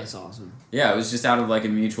 alright, that's awesome. Yeah, it was just out of like a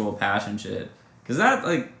mutual passion shit, because that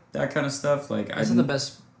like that kind of stuff, like that's how the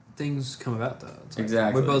best things come about though. It's like,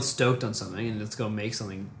 exactly, we're both stoked on something and let's go make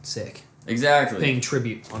something sick. Exactly, paying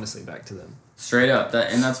tribute honestly back to them, straight up.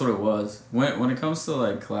 That's what it was. When it comes to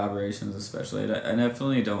like collaborations especially, I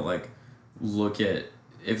definitely don't like look at,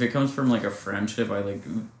 if it comes from like a friendship, I like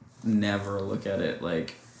never look at it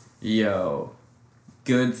like, yo,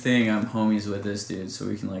 good thing I'm homies with this dude, so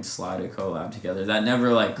we can like slide a collab together. That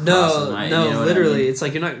never like crosses my, you know literally, I mean? it's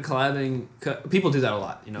like you're not collabing. People do that a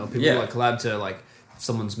lot, you know. People like collab to like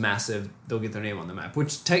someone's massive, they'll get their name on the map,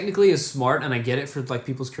 which technically is smart, and I get it for like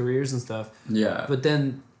people's careers and stuff. Yeah. But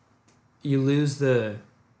then you lose the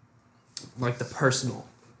personal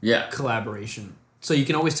collaboration. So you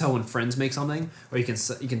can always tell when friends make something, or you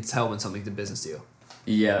can tell when something's a business deal.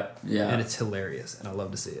 Yeah. And it's hilarious, and I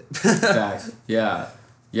love to see it. Fact. Yeah.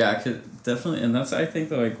 Yeah, definitely, and that's I think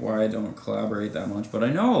like why I don't collaborate that much. But I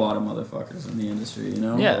know a lot of motherfuckers in the industry, you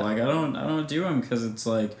know. Yeah. But, like I don't do them because it's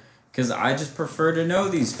like I just prefer to know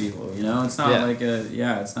these people, you know. It's not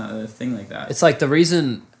it's not a thing like that. It's like the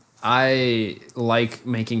reason I like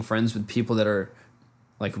making friends with people that are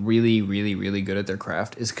like really, really, really good at their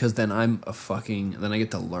craft is because then then I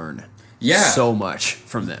get to learn so much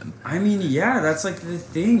from them. I mean, yeah, that's like the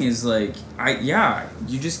thing is like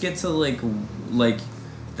you just get to like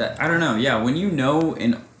that. I don't know. Yeah, when you know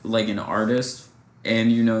an artist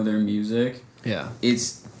and you know their music,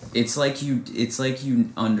 it's like you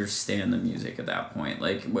understand the music at that point.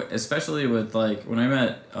 Like especially with like when I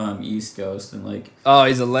met East Coast and like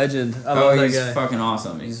he's a legend. I love that guy. He's fucking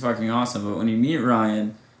awesome. He's fucking awesome. But when you meet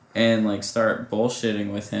Ryan and like start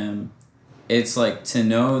bullshitting with him, it's like to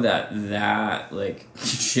know that like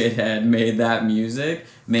shithead made that music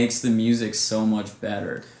makes the music so much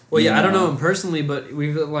better. Well, yeah, I don't know him personally, but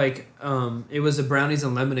we've like it was a Brownies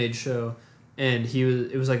and Lemonade show, and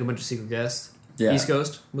it was like a bunch of secret guests. Yeah. East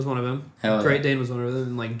Coast was one of them. Hell Great yeah. Dane was one of them,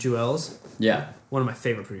 and like Jewels. Yeah. One of my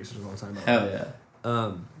favorite producers of all time. Hell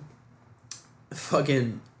yeah.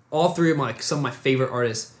 Fucking all three of some of my favorite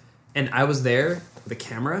artists, and I was there with a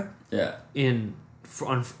camera. Yeah.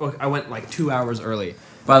 I went like 2 hours early.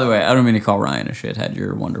 By the way, I don't mean to call Ryan a shithead.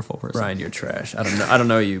 You're a wonderful person. Ryan, you're trash. I don't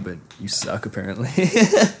know you, but you suck apparently.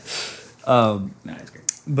 Nah, it's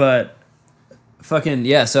great. But fucking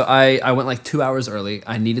yeah, so I went like 2 hours early.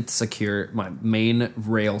 I needed to secure my main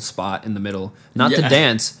rail spot in the middle, not to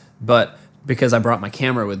dance, but because I brought my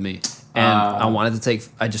camera with me, and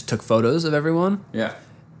I just took photos of everyone. Yeah.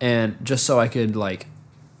 And just so I could like,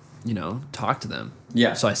 talk to them.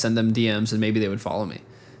 Yeah. So I send them DMs and maybe they would follow me.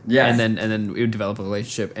 Yeah. And then we would develop a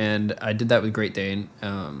relationship, and I did that with Great Dane,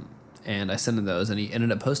 and I sent him those, and he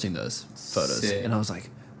ended up posting those photos. Sick. And I was like,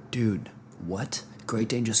 dude, what? Great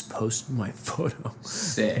Dane just posted my photo.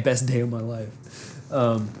 Sick. Best day of my life.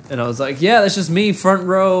 And I was like, yeah, that's just me, front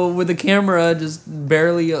row with the camera, just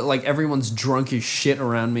barely, like everyone's drunk as shit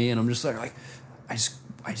around me, and I'm just like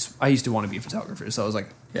I used to want to be a photographer, so I was like,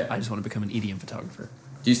 I just want to become an EDM photographer.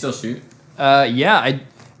 Do you still shoot? Yeah, I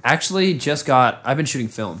actually I've been shooting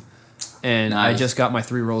film, and Nice. I just got my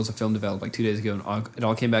 3 rolls of film developed like 2 days ago, and it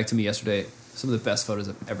all came back to me yesterday. Some of the best photos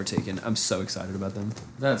I've ever taken. I'm so excited about them.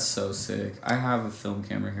 That's so sick. I have a film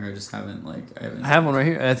camera here. I just haven't I have one right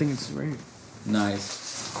here. I think it's right here.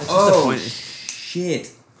 Nice. It's just a point.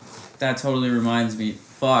 Shit. That totally reminds me.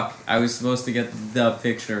 Fuck. I was supposed to get the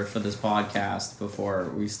picture for this podcast before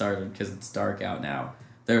we started because it's dark out now.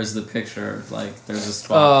 There's the picture. Like, there's a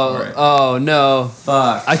spot for it. Oh no.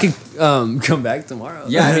 Fuck. I could come back tomorrow.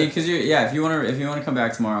 Yeah, I mean, because if you want to come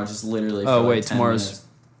back tomorrow, just literally. Oh for wait, like 10 tomorrow's. minutes.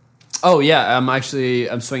 Oh yeah,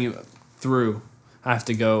 I'm swinging through. I have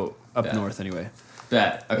to go up north anyway.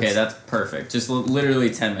 Bet. Okay, that's perfect. Just literally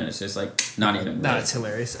 10 minutes. Just like not even. That's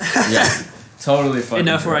hilarious. Yeah. Totally fucking.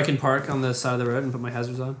 Enough where I can park on the side of the road and put my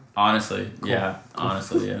hazards on. Honestly, Cool. yeah.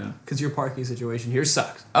 Honestly, yeah. Because your parking situation here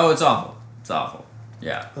sucks. Oh, it's awful. It's awful.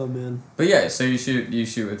 Yeah. Oh man. But yeah, so you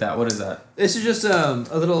shoot with that. What is that? This is just a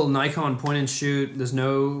little Nikon point and shoot. There's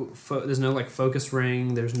no like focus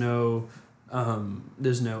ring. There's no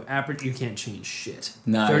aperture. You can't change shit.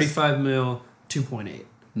 Nice. 35 mil, 2.8,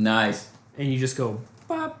 Nice. and you just go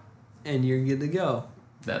pop, and you're good to go.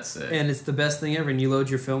 That's it. And it's the best thing ever. And you load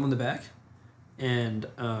your film in the back, and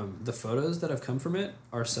the photos that have come from it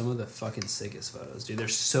are some of the fucking sickest photos, dude. They're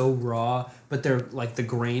so raw, but they're like the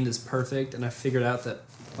grain is perfect. And I figured out that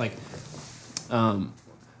like,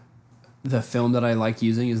 the film that I like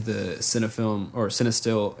using is the Cinefilm or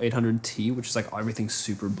Cinestill 800T, which is like everything's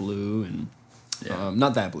super blue and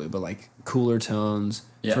not that blue, but like cooler tones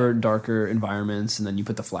for darker environments. And then you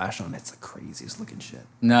put the flash on, it's the craziest looking shit.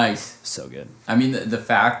 Nice. So good. I mean, the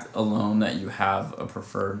fact alone that you have a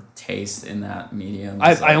preferred taste in that medium.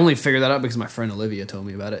 I only figured that out because my friend Olivia told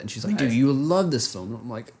me about it, and she's like, Nice. dude, you will love this film. And I'm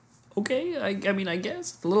like, okay, I mean, I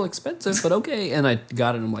guess it's a little expensive, but okay. And I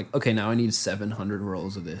got it, and I'm like, okay, now I need 700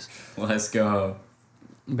 rolls of this. Let's go.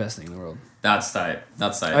 Best thing in the world. That's tight.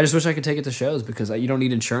 That's tight. I just wish I could take it to shows because you don't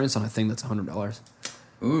need insurance on a thing that's $100.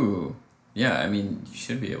 Ooh. Yeah, I mean, you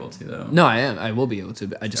should be able to, though. No, I will be able to,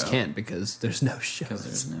 but I just can't because there's no shows. Because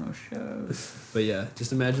there's no shows. But yeah,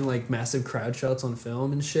 just imagine like massive crowd shots on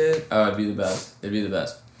film and shit. Oh, it'd be the best. It'd be the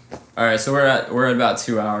best. All right, so we're at about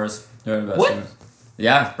 2 hours. We're at about What? 2 hours.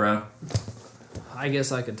 Yeah, bro. I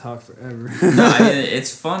guess I could talk forever. No, I mean,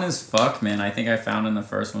 it's fun as fuck, man. I think I found in the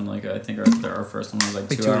first one, like, I think our first one was like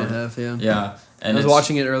 2 hours. 2.5, yeah. Yeah. And I was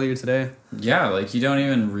watching it earlier today. Yeah, like, you don't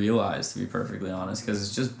even realize, to be perfectly honest, because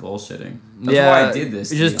it's just bullshitting. That's why I did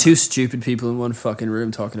this. It's just two stupid people in one fucking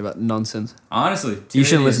room talking about nonsense. Honestly. You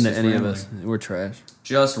shouldn't listen to any of us. We're trash.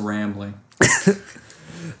 Just rambling.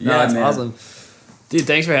 That's awesome. Dude,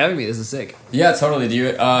 thanks for having me. This is sick. Yeah, totally. Do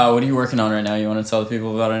you? What are you working on right now? You want to tell the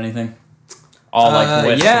people about anything? All like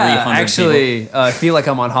with 300 actually, people. I feel like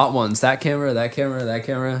I'm on Hot Ones. That camera.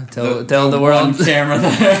 Tell the world. Camera.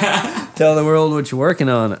 Tell the world what you're working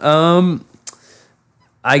on.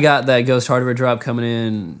 I got that Ghost Hardware drop coming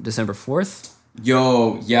in December 4th.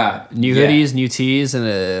 Yo, yeah. New hoodies, new tees,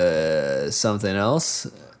 and something else.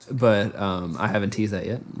 But I haven't teased that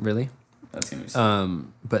yet, really. That's gonna be sick.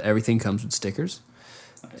 But everything comes with stickers.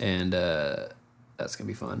 And that's gonna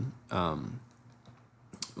be fun.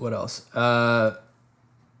 What else?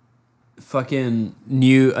 Fucking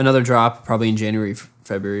another drop probably in January,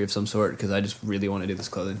 February of some sort because I just really want to do this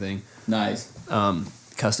clothing thing. Nice.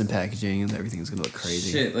 Custom packaging and everything's gonna look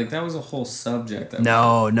crazy. Shit, like that was a whole subject.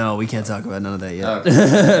 No, we can't talk about none of that yet.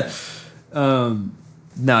 Okay.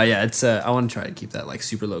 No, yeah, it's. I want to try to keep that like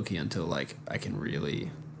super low key until like I can really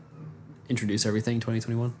introduce everything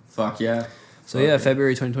 2021. Fuck yeah. So yeah,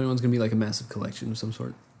 February 2021 is gonna be like a massive collection of some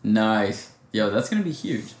sort. Nice. Yo, that's gonna be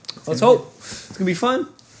huge. Let's hope. It's gonna be fun.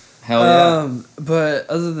 Hell yeah. But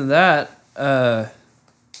other than that,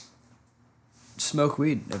 smoke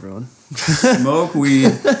weed, everyone. Smoke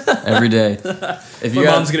weed every day. If My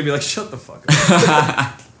mom's gonna be like, "Shut the fuck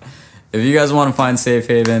up." If you guys want to find Safe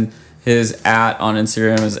Haven, his on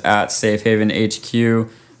Instagram is @SafeHavenHQ.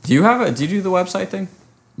 Do you do the website thing?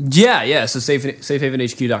 Yeah. So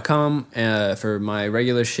safehavenhq.com for my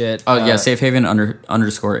regular shit. Oh yeah, Safehaven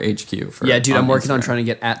 _HQ. For dude, I'm working Instagram. on trying to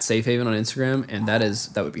get @SafeHaven on Instagram, and that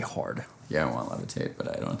would be hard. Yeah, I want to levitate, but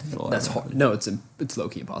I don't think it'll. That's hard. No, it's low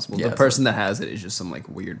key impossible. Yeah, the person that has it is just some like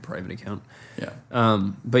weird private account. Yeah.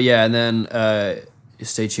 But yeah, and then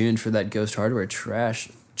stay tuned for that Ghost Hardware trash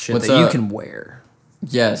shit you can wear.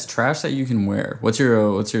 Yes, trash that you can wear. What's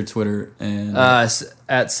your Twitter and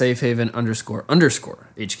 @SafeHaven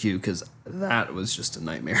 _HQ because that was just a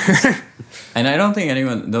nightmare. And I don't think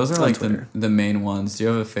anyone. Those are like Twitter. the main ones. Do you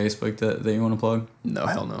have a Facebook that you want to plug? No,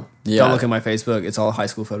 hell no. Yeah. Don't look at my Facebook. It's all high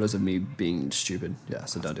school photos of me being stupid. Yeah,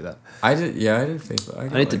 so don't do that. I did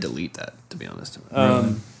Facebook. I need to delete that, to be honest.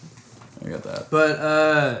 I got that.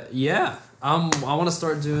 But yeah, I want to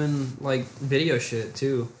start doing like video shit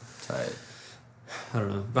too. Tight. I don't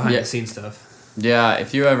know, behind the scenes stuff. Yeah,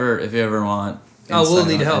 if you ever want. We'll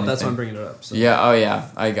need on help. anything. That's why I'm bringing it up. So. Yeah. Oh yeah.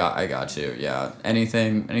 I got you. Yeah.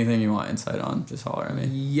 Anything you want insight on, just holler at me.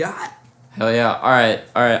 Yeah. Hell yeah. All right.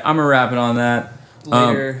 I'm gonna wrap it on that.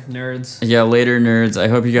 Later, nerds. Yeah, later, nerds. I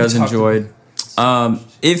hope you guys enjoyed.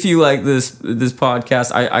 If you like this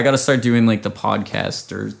podcast, I got to start doing like the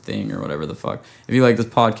podcaster thing or whatever the fuck. If you like this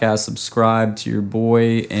podcast, subscribe to your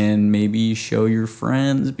boy and maybe show your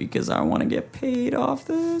friends because I want to get paid off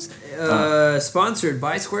this. Sponsored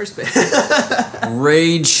by Squarespace.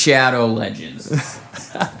 Raid Shadow Legends.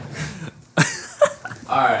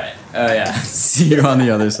 All right. Oh yeah. See you on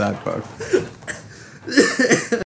the other side, folks.